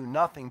can do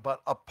nothing,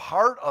 but a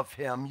part of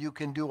him, you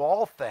can do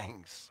all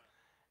things,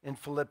 in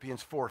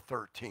Philippians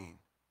 4:13.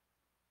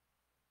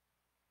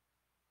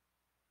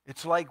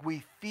 It's like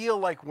we feel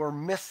like we're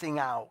missing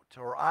out,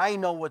 or I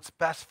know what's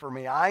best for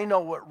me. I know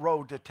what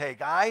road to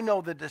take. I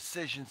know the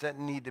decisions that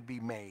need to be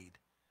made.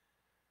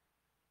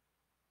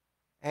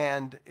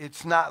 And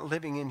it's not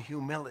living in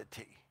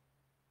humility.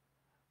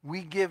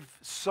 We give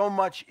so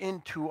much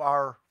into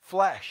our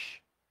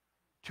flesh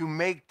to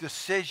make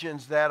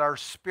decisions that are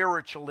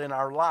spiritual in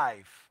our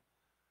life.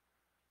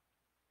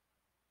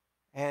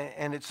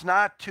 And it's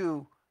not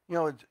to,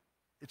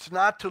 it's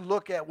not to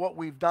look at what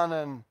we've done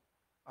in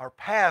our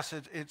past.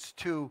 It's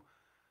to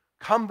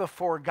come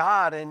before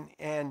God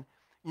and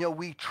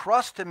we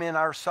trust him in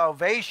our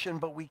salvation,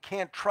 but we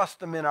can't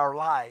trust him in our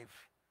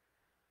life.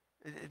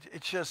 It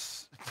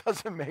just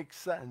doesn't make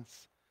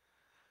sense.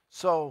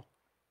 So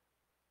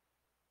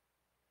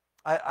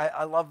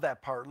I love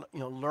that part.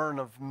 Learn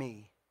of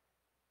me.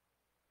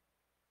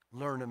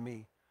 Learn of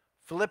me.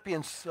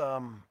 Philippians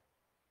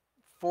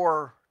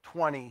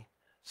 4:20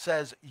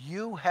 says,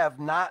 you have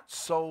not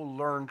so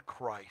learned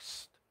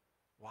Christ.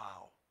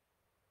 Wow.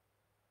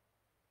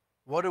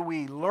 What are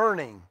we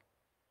learning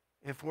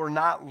if we're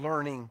not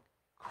learning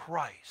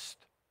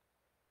Christ?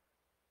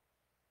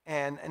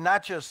 And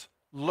not just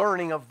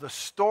learning of the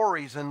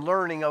stories and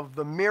learning of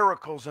the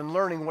miracles and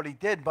learning what he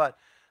did, but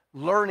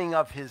learning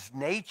of his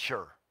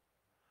nature,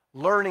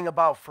 learning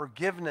about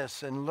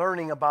forgiveness and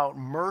learning about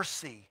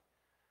mercy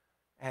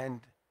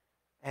and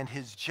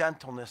his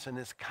gentleness and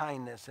his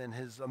kindness and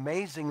his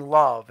amazing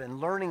love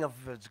and learning of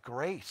his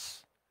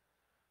grace.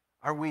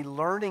 Are we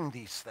learning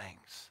these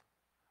things?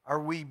 Are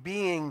we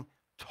being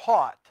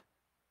taught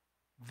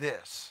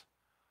this?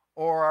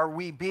 Or are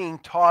we being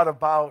taught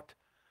about,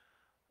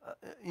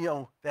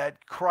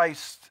 that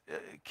Christ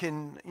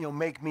can,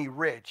 make me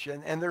rich?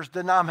 And there's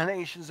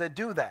denominations that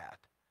do that.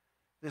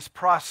 This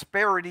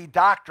prosperity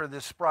doctrine,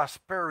 this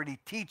prosperity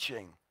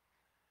teaching.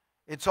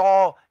 It's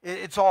all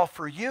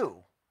for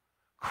you.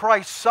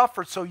 Christ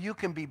suffered so you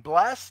can be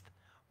blessed.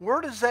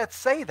 Where does that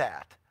say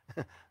that?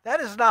 That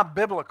is not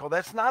biblical.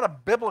 That's not a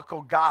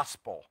biblical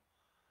gospel.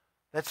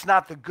 That's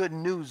not the good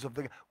news of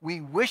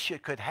we wish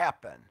it could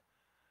happen,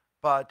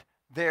 but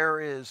there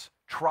is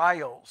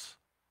trials,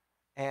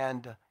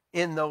 and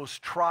in those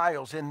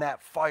trials, in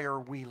that fire,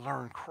 we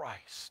learn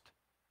Christ.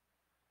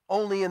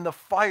 Only in the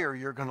fire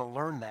you're going to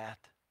learn that.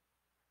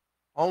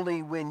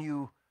 Only when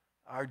you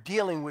are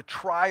dealing with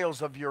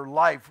trials of your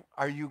life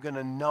are you going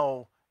to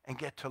know and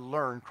get to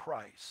learn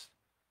Christ.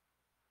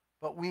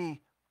 But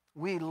we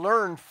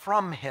learn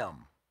from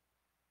him.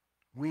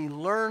 We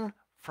learn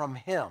from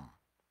him.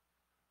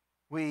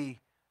 We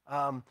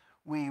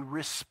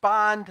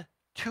respond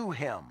to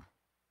him.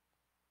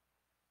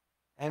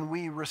 And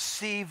we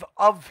receive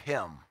of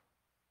him.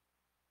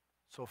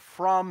 So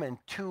from and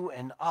to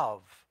and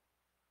of.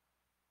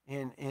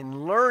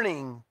 In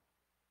learning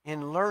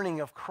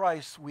of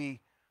Christ,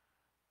 we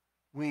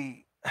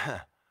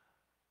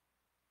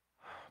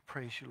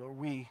praise you, Lord.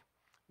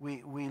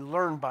 We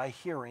learn by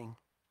hearing.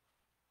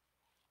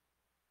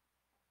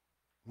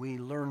 We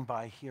learn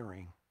by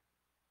hearing.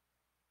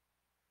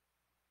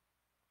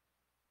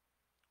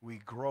 We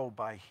grow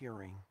by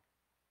hearing.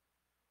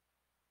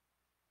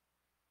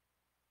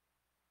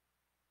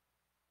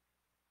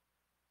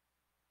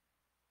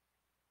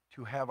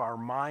 To have our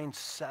minds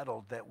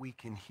settled that we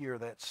can hear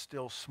that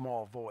still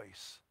small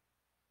voice.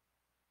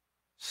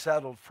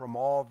 Settled from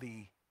all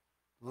the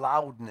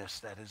loudness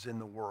that is in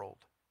the world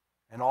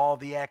and all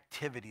the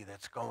activity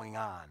that's going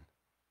on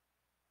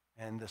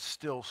and the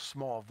still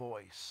small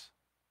voice.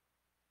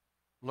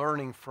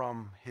 Learning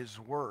from his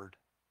word.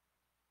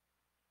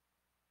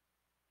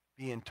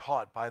 Being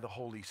taught by the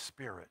Holy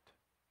Spirit.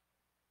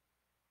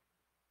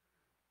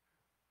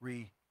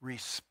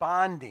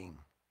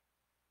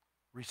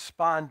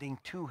 Responding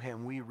to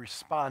him, we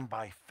respond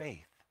by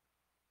faith.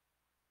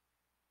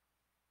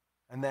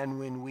 And then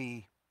when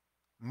we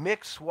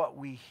mix what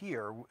we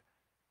hear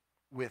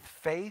with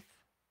faith,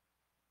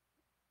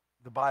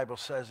 the Bible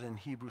says in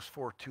Hebrews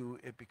 4:2,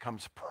 it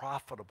becomes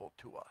profitable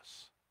to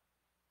us.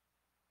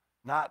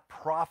 Not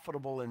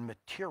profitable in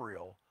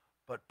material,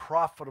 but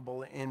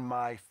profitable in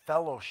my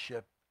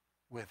fellowship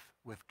with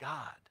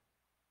God.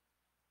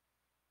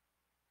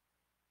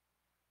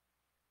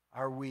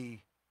 Are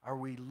we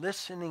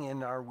listening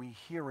and are we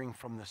hearing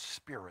from the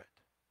Spirit?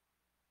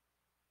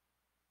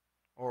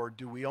 Or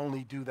do we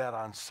only do that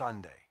on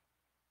Sunday?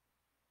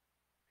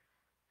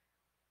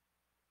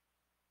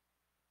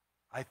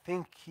 I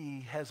think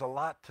he has a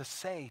lot to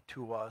say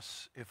to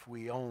us if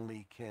we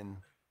only can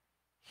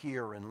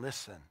hear and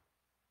listen.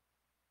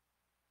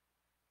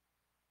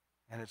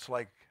 And it's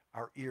like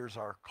our ears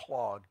are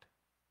clogged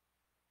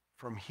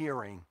from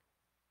hearing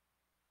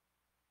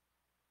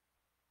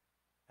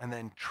and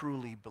then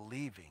truly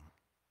believing.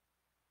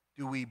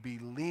 Do we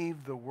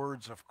believe the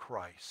words of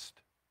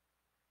Christ?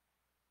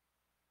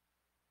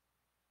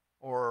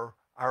 Or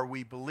are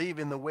we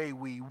believing the way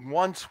we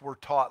once were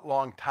taught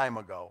long time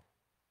ago?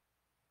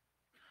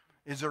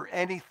 Is there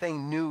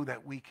anything new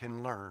that we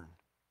can learn?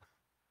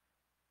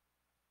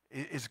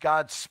 Is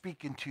God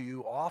speaking to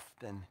you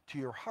often, to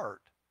your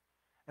heart?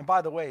 And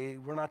by the way,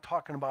 we're not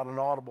talking about an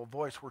audible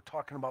voice. We're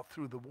talking about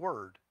through the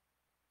Word.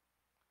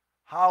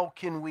 How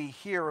can we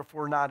hear if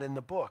we're not in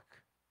the book?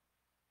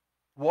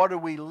 What are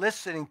we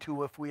listening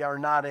to if we are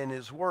not in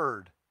his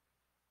Word?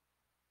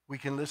 We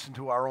can listen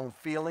to our own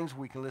feelings.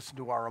 We can listen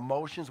to our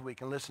emotions. We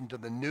can listen to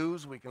the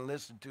news. We can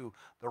listen to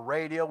the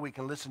radio. We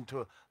can listen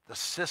to the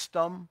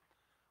system.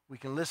 We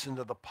can listen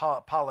to the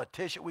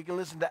politician. We can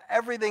listen to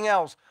everything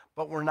else,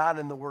 but we're not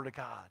in the Word of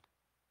God.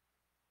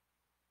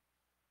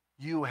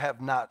 You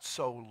have not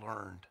so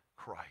learned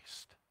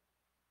Christ.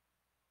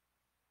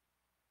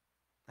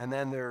 And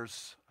then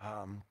there's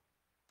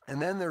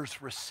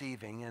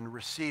receiving, and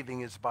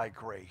receiving is by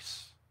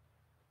grace.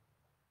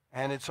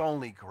 And it's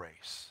only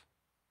grace.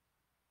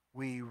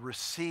 We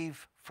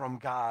receive from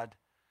God,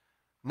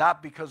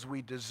 not because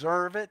we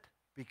deserve it,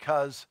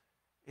 because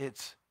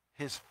it's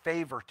his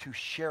favor to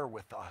share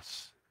with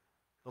us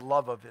the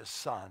love of his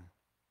Son.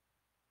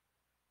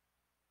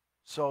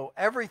 So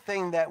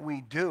everything that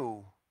we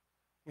do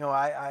You know,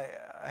 I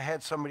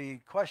had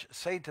somebody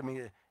say to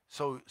me,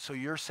 so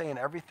you're saying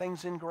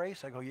everything's in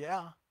grace? I go,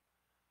 yeah.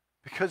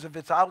 Because if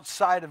it's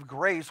outside of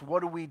grace,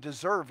 what do we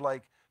deserve?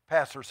 Like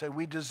Pastor said,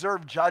 we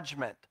deserve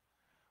judgment.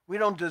 We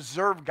don't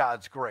deserve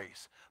God's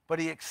grace, but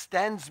he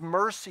extends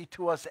mercy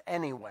to us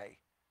anyway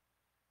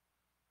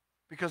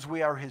because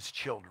we are his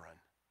children.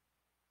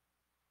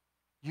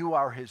 You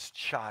are his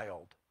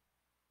child.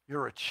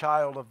 You're a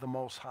child of the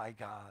Most High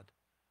God.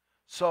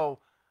 So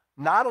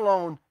not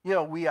alone,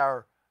 we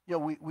are,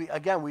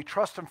 we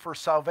trust him for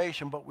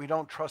salvation, but we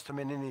don't trust him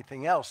in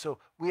anything else. So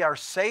we are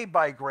saved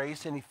by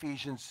grace in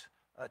Ephesians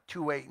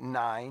 2, 8, and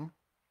 9.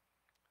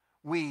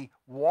 We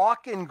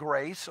walk in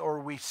grace, or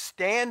we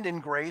stand in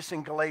grace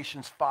in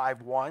Galatians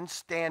 5, 1.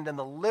 Stand in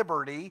the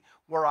liberty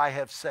where I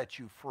have set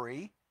you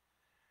free.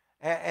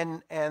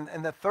 And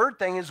the third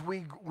thing is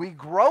we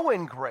grow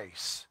in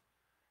grace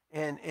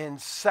in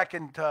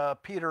 2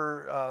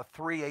 Peter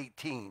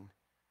 3:18.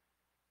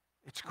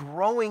 It's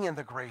growing in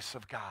the grace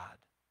of God.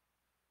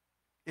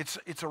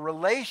 It's a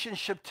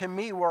relationship to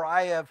me where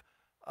I have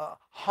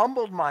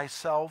humbled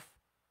myself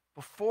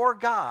before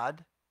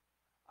God.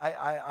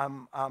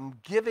 I'm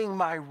giving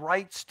my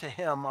rights to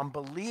him. I'm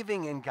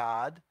believing in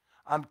God.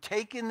 I'm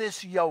taking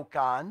this yoke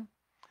on.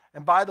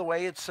 And by the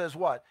way, it says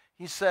what?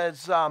 He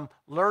says,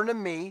 learn of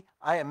me.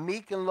 I am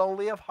meek and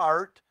lowly of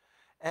heart.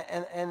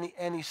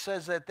 And he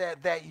says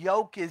that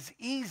yoke is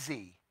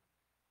easy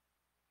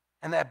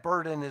and that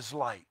burden is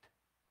light.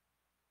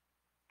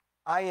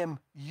 I am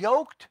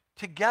yoked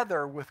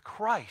together with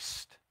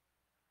Christ.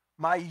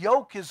 My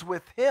yoke is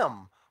with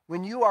him.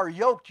 When you are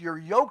yoked, you're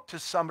yoked to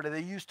somebody.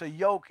 They used to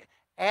yoke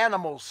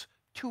animals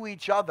to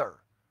each other.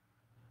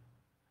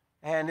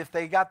 And if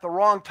they got the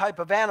wrong type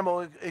of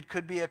animal, it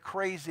could be a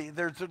crazy,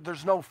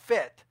 there's no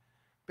fit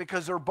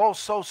because they're both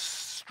so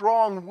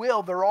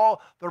strong-willed.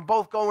 They're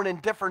both going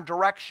in different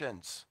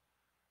directions.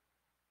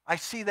 I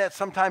see that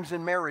sometimes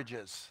in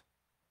marriages.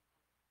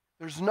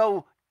 There's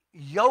no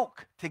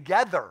yoke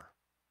together.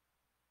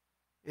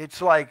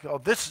 It's like, oh,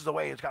 this is the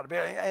way it's got to be.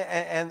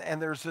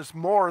 And there's this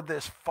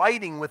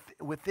fighting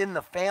within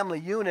the family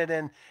unit,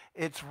 and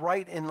it's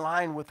right in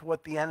line with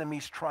what the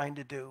enemy's trying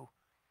to do.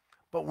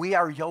 But we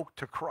are yoked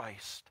to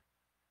Christ.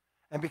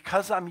 And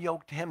because I'm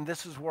yoked to him,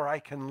 this is where I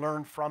can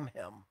learn from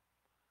him.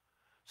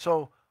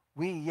 So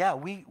we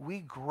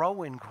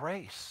grow in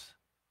grace.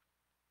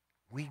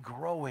 We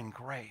grow in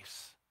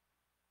grace.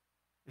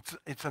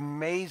 It's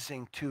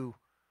amazing to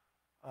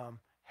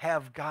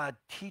have God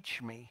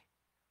teach me.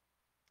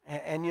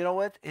 And you know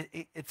what?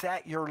 It's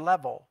at your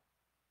level.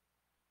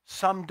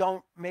 Some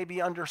don't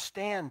maybe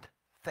understand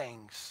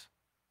things,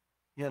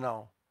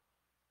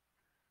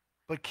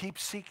 But keep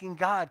seeking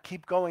God.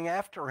 Keep going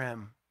after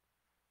him.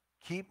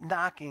 Keep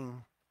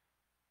knocking.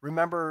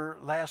 Remember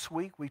last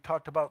week we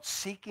talked about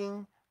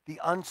seeking the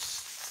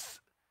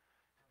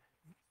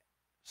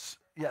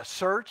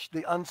search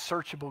the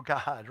unsearchable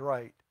God,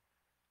 right?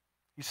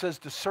 He says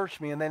to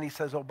search me, and then he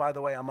says, oh, by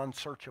the way, I'm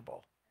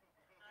unsearchable.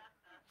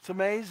 It's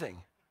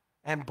amazing.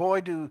 And boy,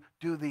 do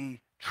the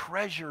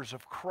treasures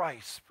of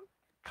Christ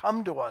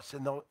come to us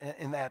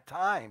in that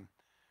time.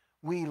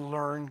 We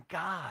learn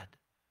God.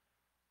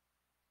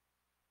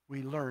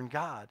 We learn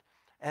God.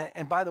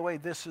 And by the way,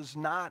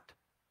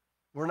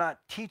 we're not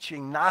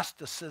teaching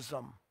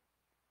Gnosticism,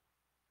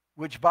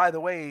 which, by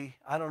the way,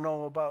 I don't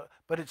know about,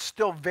 but it's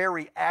still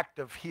very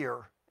active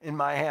here in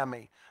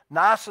Miami.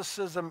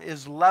 Gnosticism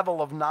is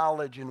level of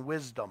knowledge and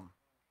wisdom.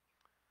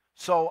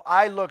 So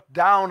I look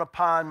down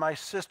upon my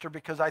sister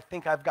because I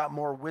think I've got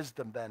more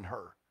wisdom than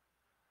her.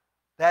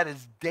 That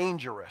is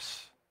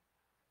dangerous.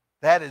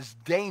 That is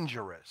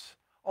dangerous.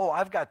 Oh,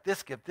 I've got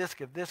this gift, this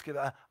gift, this gift.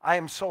 I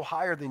am so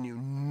higher than you.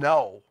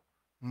 No.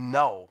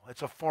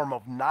 It's a form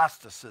of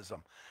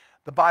Gnosticism.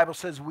 The Bible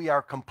says we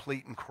are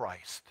complete in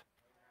Christ.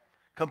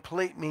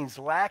 Complete means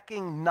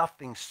lacking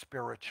nothing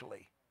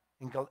spiritually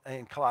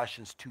in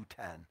Colossians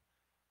 2:10.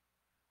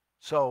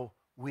 So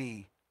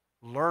we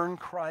learn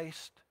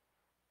Christ.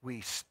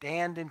 We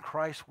stand in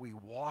Christ, we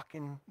walk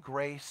in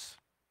grace,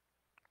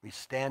 we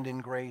stand in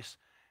grace,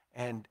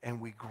 and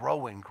we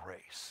grow in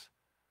grace.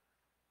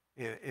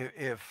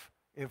 If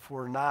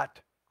we're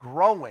not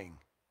growing,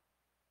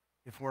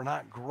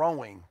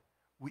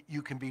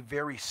 you can be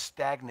very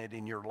stagnant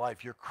in your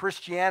life. Your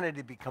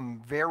Christianity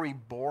become very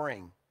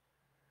boring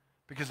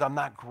because I'm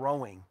not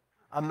growing.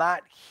 I'm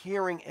not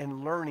hearing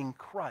and learning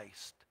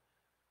Christ.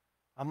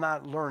 I'm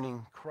not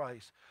learning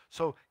Christ.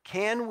 So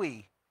can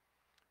we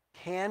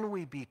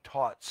be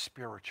taught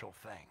spiritual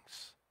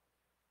things?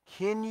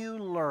 Can you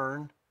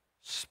learn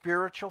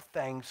spiritual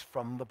things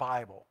from the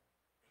Bible?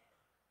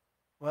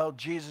 Well,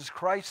 Jesus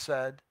Christ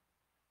said,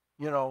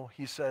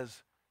 he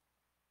says,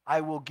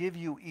 I will give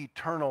you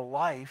eternal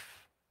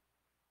life.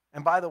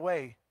 And by the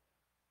way,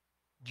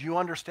 do you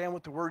understand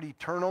what the word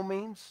eternal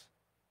means?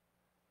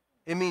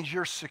 It means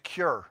you're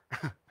secure.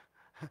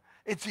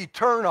 It's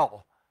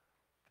eternal.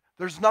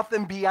 There's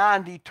nothing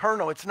beyond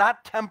eternal. It's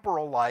not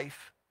temporal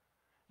life.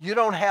 You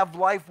don't have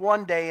life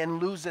one day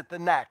and lose it the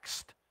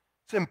next.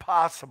 It's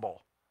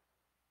impossible.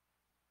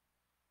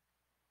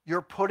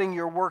 you're putting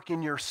your work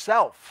in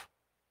yourself,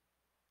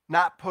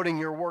 not putting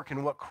your work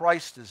in what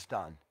Christ has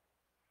done.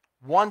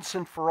 Once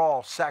and for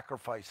all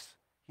sacrifice,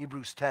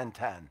 Hebrews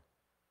 10:10.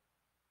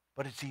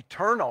 But it's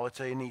eternal. It's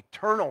an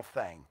eternal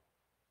thing.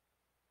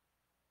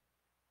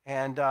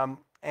 And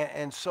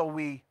so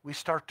we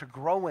start to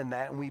grow in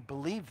that, and we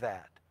believe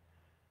that.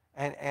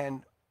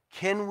 And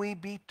can we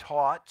be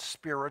taught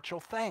spiritual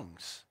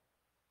things?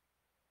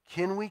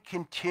 Can we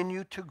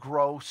continue to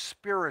grow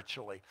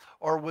spiritually?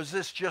 Or was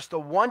this just a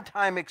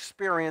one-time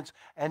experience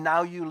and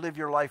now you live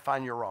your life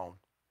on your own?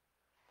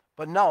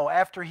 But no,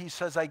 after he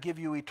says, I give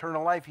you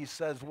eternal life, he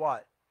says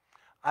what?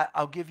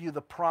 I'll give you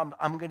the promise.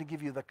 I'm going to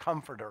give you the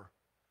comforter.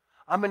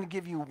 I'm going to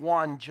give you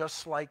one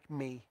just like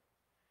me.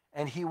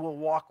 And he will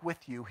walk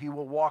with you. He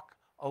will walk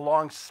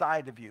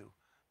alongside of you.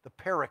 The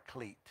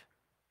Paraclete,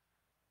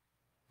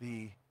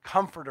 the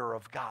comforter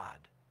of God.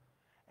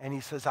 And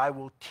he says, I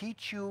will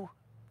teach you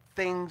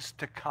things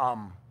to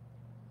come.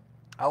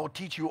 I will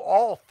teach you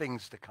all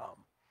things to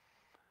come.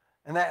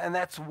 And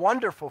that's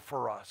wonderful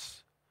for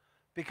us,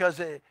 because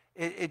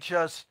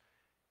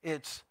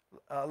it's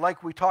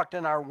like we talked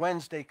in our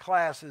Wednesday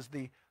class, is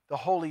the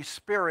Holy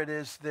Spirit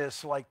is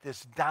this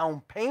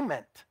down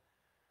payment,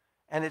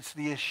 and it's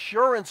the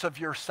assurance of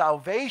your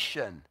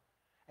salvation,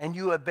 and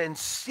you have been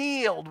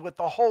sealed with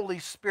the Holy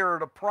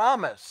Spirit of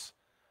promise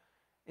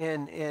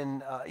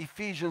in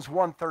Ephesians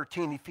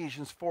 1:13,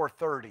 Ephesians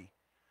 4:30.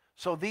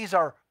 So these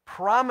are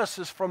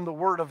promises from the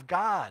Word of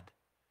God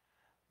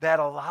that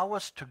allow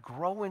us to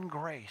grow in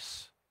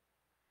grace.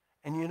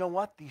 And you know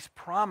what? These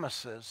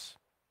promises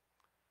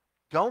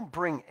don't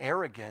bring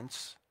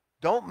arrogance,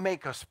 don't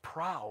make us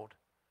proud,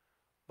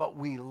 but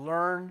we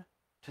learn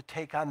to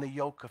take on the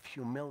yoke of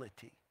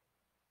humility.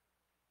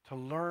 To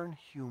learn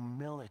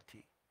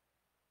humility.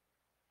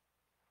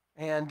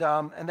 And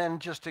then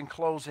just in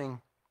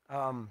closing,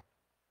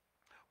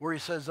 where he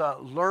says,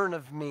 learn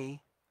of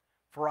me,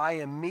 for I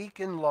am meek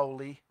and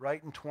lowly,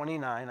 right in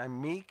 29,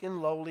 I'm meek and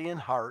lowly in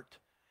heart.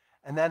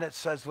 And then it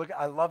says, look,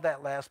 I love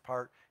that last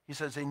part. He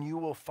says, and you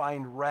will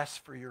find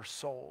rest for your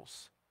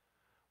souls.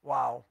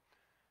 Wow.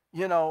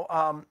 You know,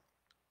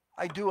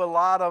 I do a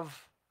lot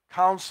of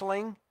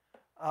counseling.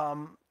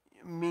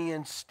 Me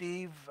and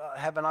Steve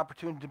have an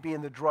opportunity to be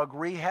in the drug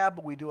rehab.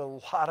 We do a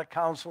lot of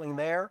counseling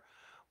there.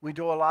 We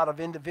do a lot of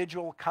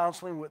individual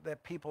counseling with the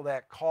people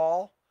that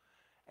call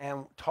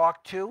and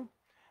talk to.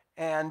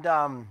 And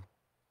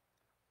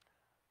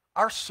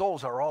our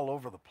souls are all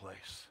over the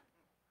place.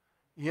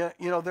 You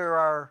know, there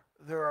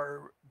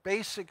are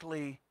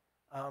basically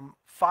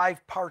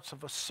 5 parts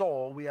of a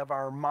soul. We have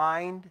our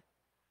mind,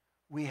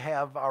 we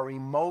have our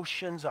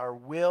emotions, our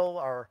will,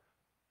 our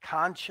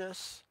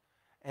conscious,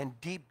 and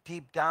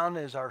deep down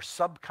is our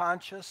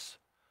subconscious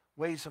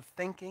ways of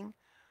thinking.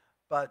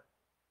 But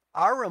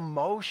our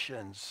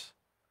emotions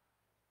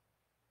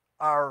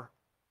are,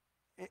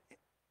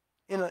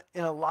 in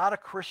a lot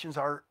of Christians,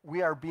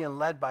 we are being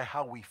led by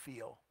how we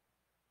feel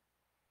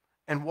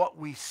and what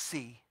we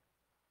see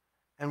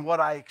and what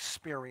I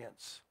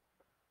experience.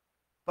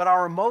 But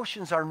our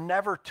emotions are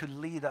never to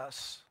lead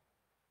us.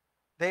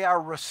 They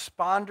are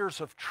responders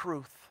of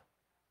truth.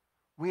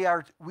 We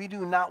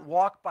do not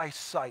walk by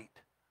sight.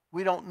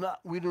 We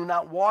do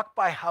not walk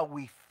by how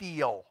we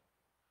feel.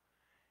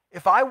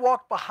 If I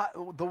walked by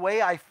the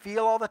way I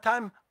feel all the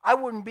time, I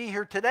wouldn't be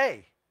here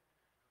today.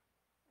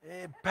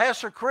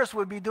 Pastor Chris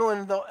would be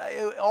doing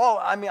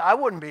I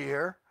wouldn't be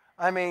here.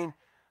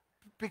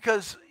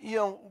 Because,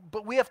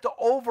 but we have to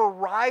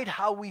override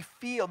how we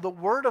feel. The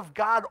Word of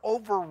God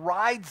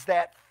overrides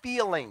that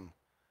feeling.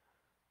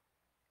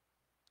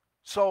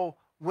 So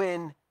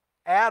when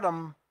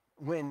Adam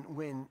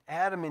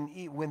and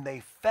Eve, when they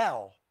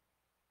fell,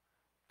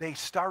 they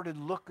started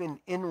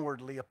looking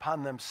inwardly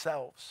upon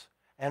themselves.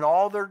 And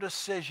all their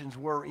decisions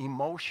were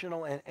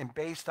emotional and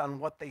based on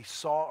what they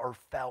saw or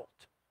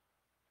felt.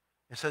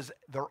 It says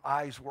their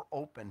eyes were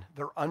open.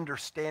 Their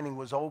understanding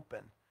was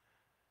open.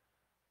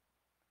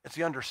 It's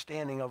the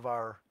understanding of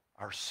our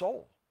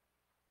soul.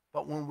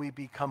 But when we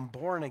become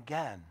born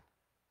again,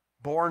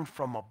 born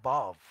from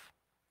above,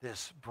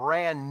 this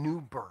brand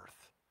new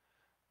birth,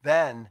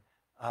 then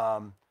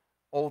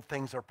old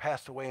things are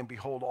passed away, and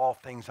behold, all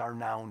things are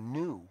now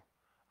new.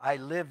 I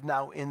live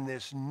now in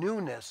this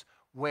newness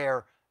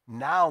where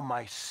now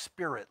my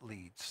spirit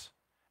leads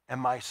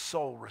and my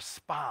soul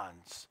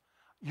responds.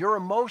 Your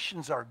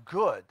emotions are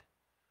good,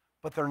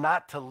 but they're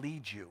not to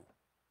lead you.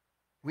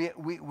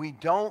 We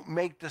don't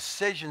make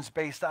decisions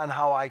based on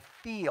how I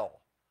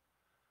feel.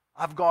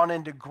 I've gone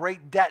into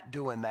great debt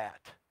doing that.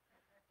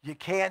 You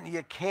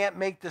can't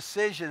make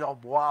decisions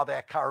of, wow,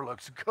 that car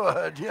looks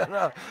good,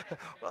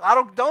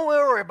 don't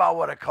worry about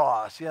what it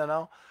costs,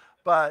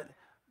 But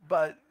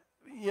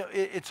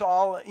it's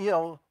all,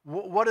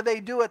 what do they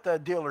do at the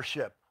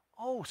dealership?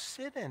 Oh,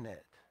 sit in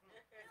it.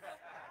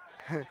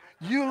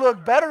 You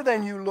look better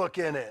than you look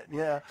in it.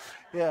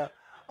 Yeah.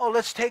 Oh,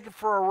 let's take it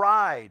for a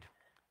ride.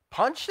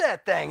 Punch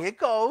that thing, it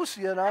goes,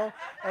 and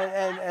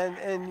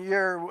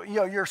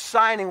you're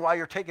signing while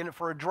you're taking it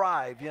for a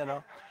drive,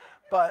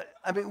 But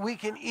I mean, we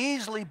can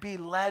easily be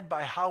led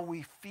by how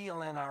we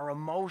feel in our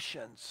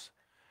emotions.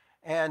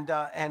 And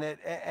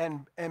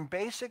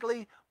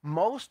basically,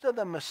 most of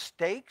the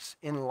mistakes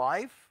in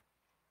life,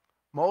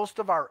 most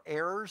of our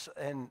errors,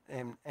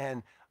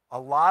 and a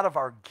lot of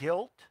our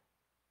guilt,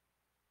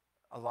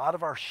 a lot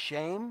of our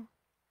shame,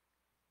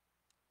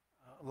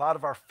 a lot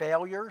of our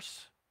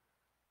failures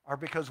are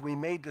because we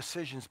made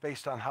decisions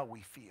based on how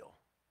we feel,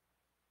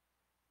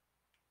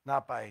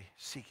 not by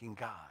seeking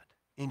God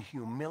in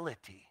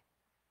humility.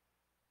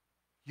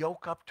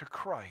 Yoke up to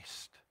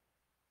Christ.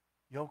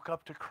 Yoke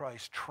up to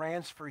Christ.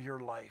 Transfer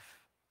your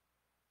life.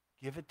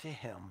 Give it to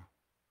him.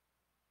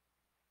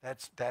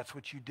 That's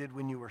what you did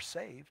when you were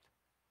saved.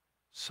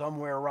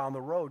 Somewhere around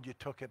the road, you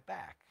took it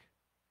back.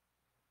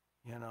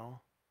 You know?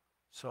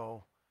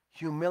 So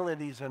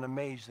humility is an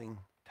amazing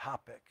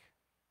topic.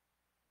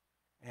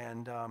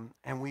 And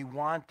we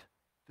want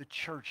the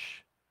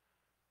church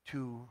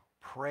to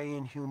pray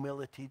in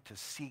humility, to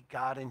seek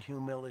God in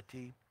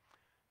humility,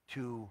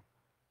 to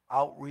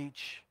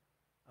outreach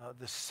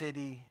the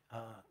city,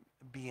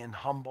 being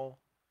humble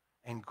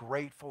and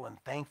grateful and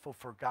thankful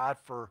for God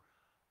for,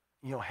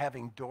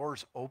 having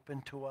doors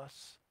open to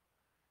us.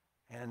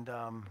 And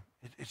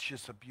it's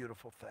just a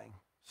beautiful thing.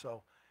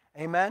 So,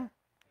 amen.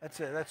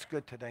 That's it. That's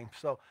good today.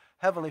 So,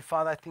 Heavenly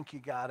Father, I think you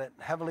got it.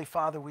 Heavenly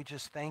Father, we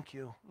just thank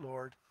you,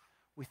 Lord.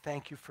 We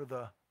thank you for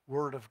the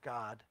Word of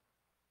God.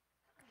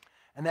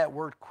 And that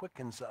word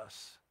quickens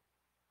us.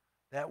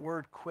 That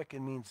word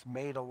quicken means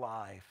made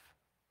alive.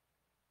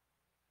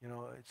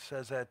 It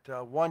says at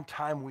one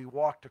time we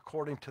walked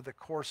according to the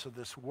course of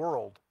this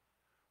world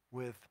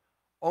with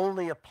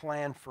only a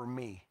plan for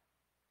me.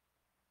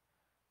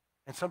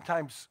 And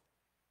sometimes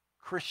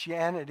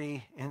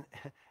Christianity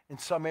in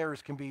some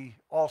areas can be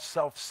all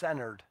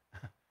self-centered.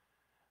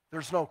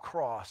 There's no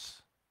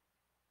cross.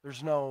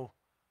 There's no,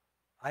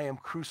 I am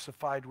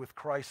crucified with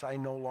Christ, I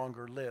no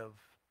longer live.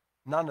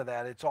 None of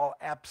that. It's all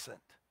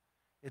absent.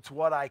 It's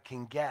what I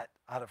can get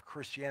out of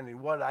Christianity,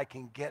 what I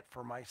can get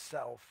for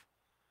myself.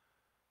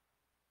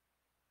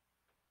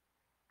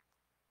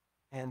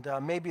 And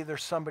maybe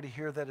there's somebody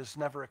here that has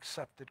never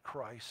accepted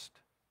Christ.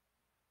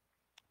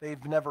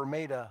 They've never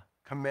made a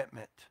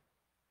commitment.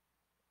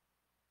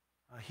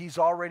 He's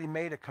already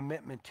made a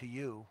commitment to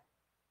you.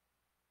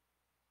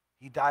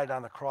 He died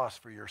on the cross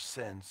for your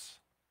sins.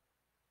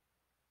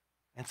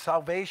 And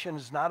salvation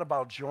is not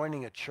about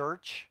joining a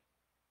church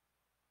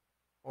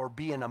or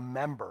being a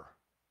member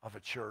of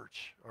a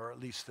church, or at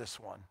least this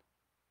one.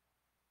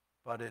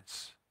 But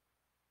it's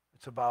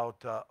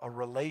about a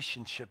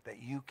relationship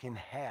that you can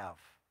have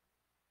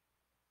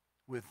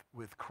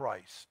with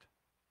Christ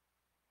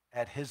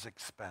at his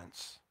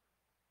expense.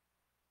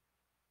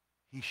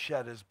 He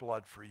shed his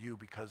blood for you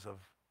because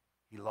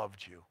he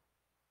loved you.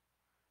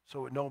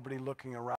 So with nobody looking around,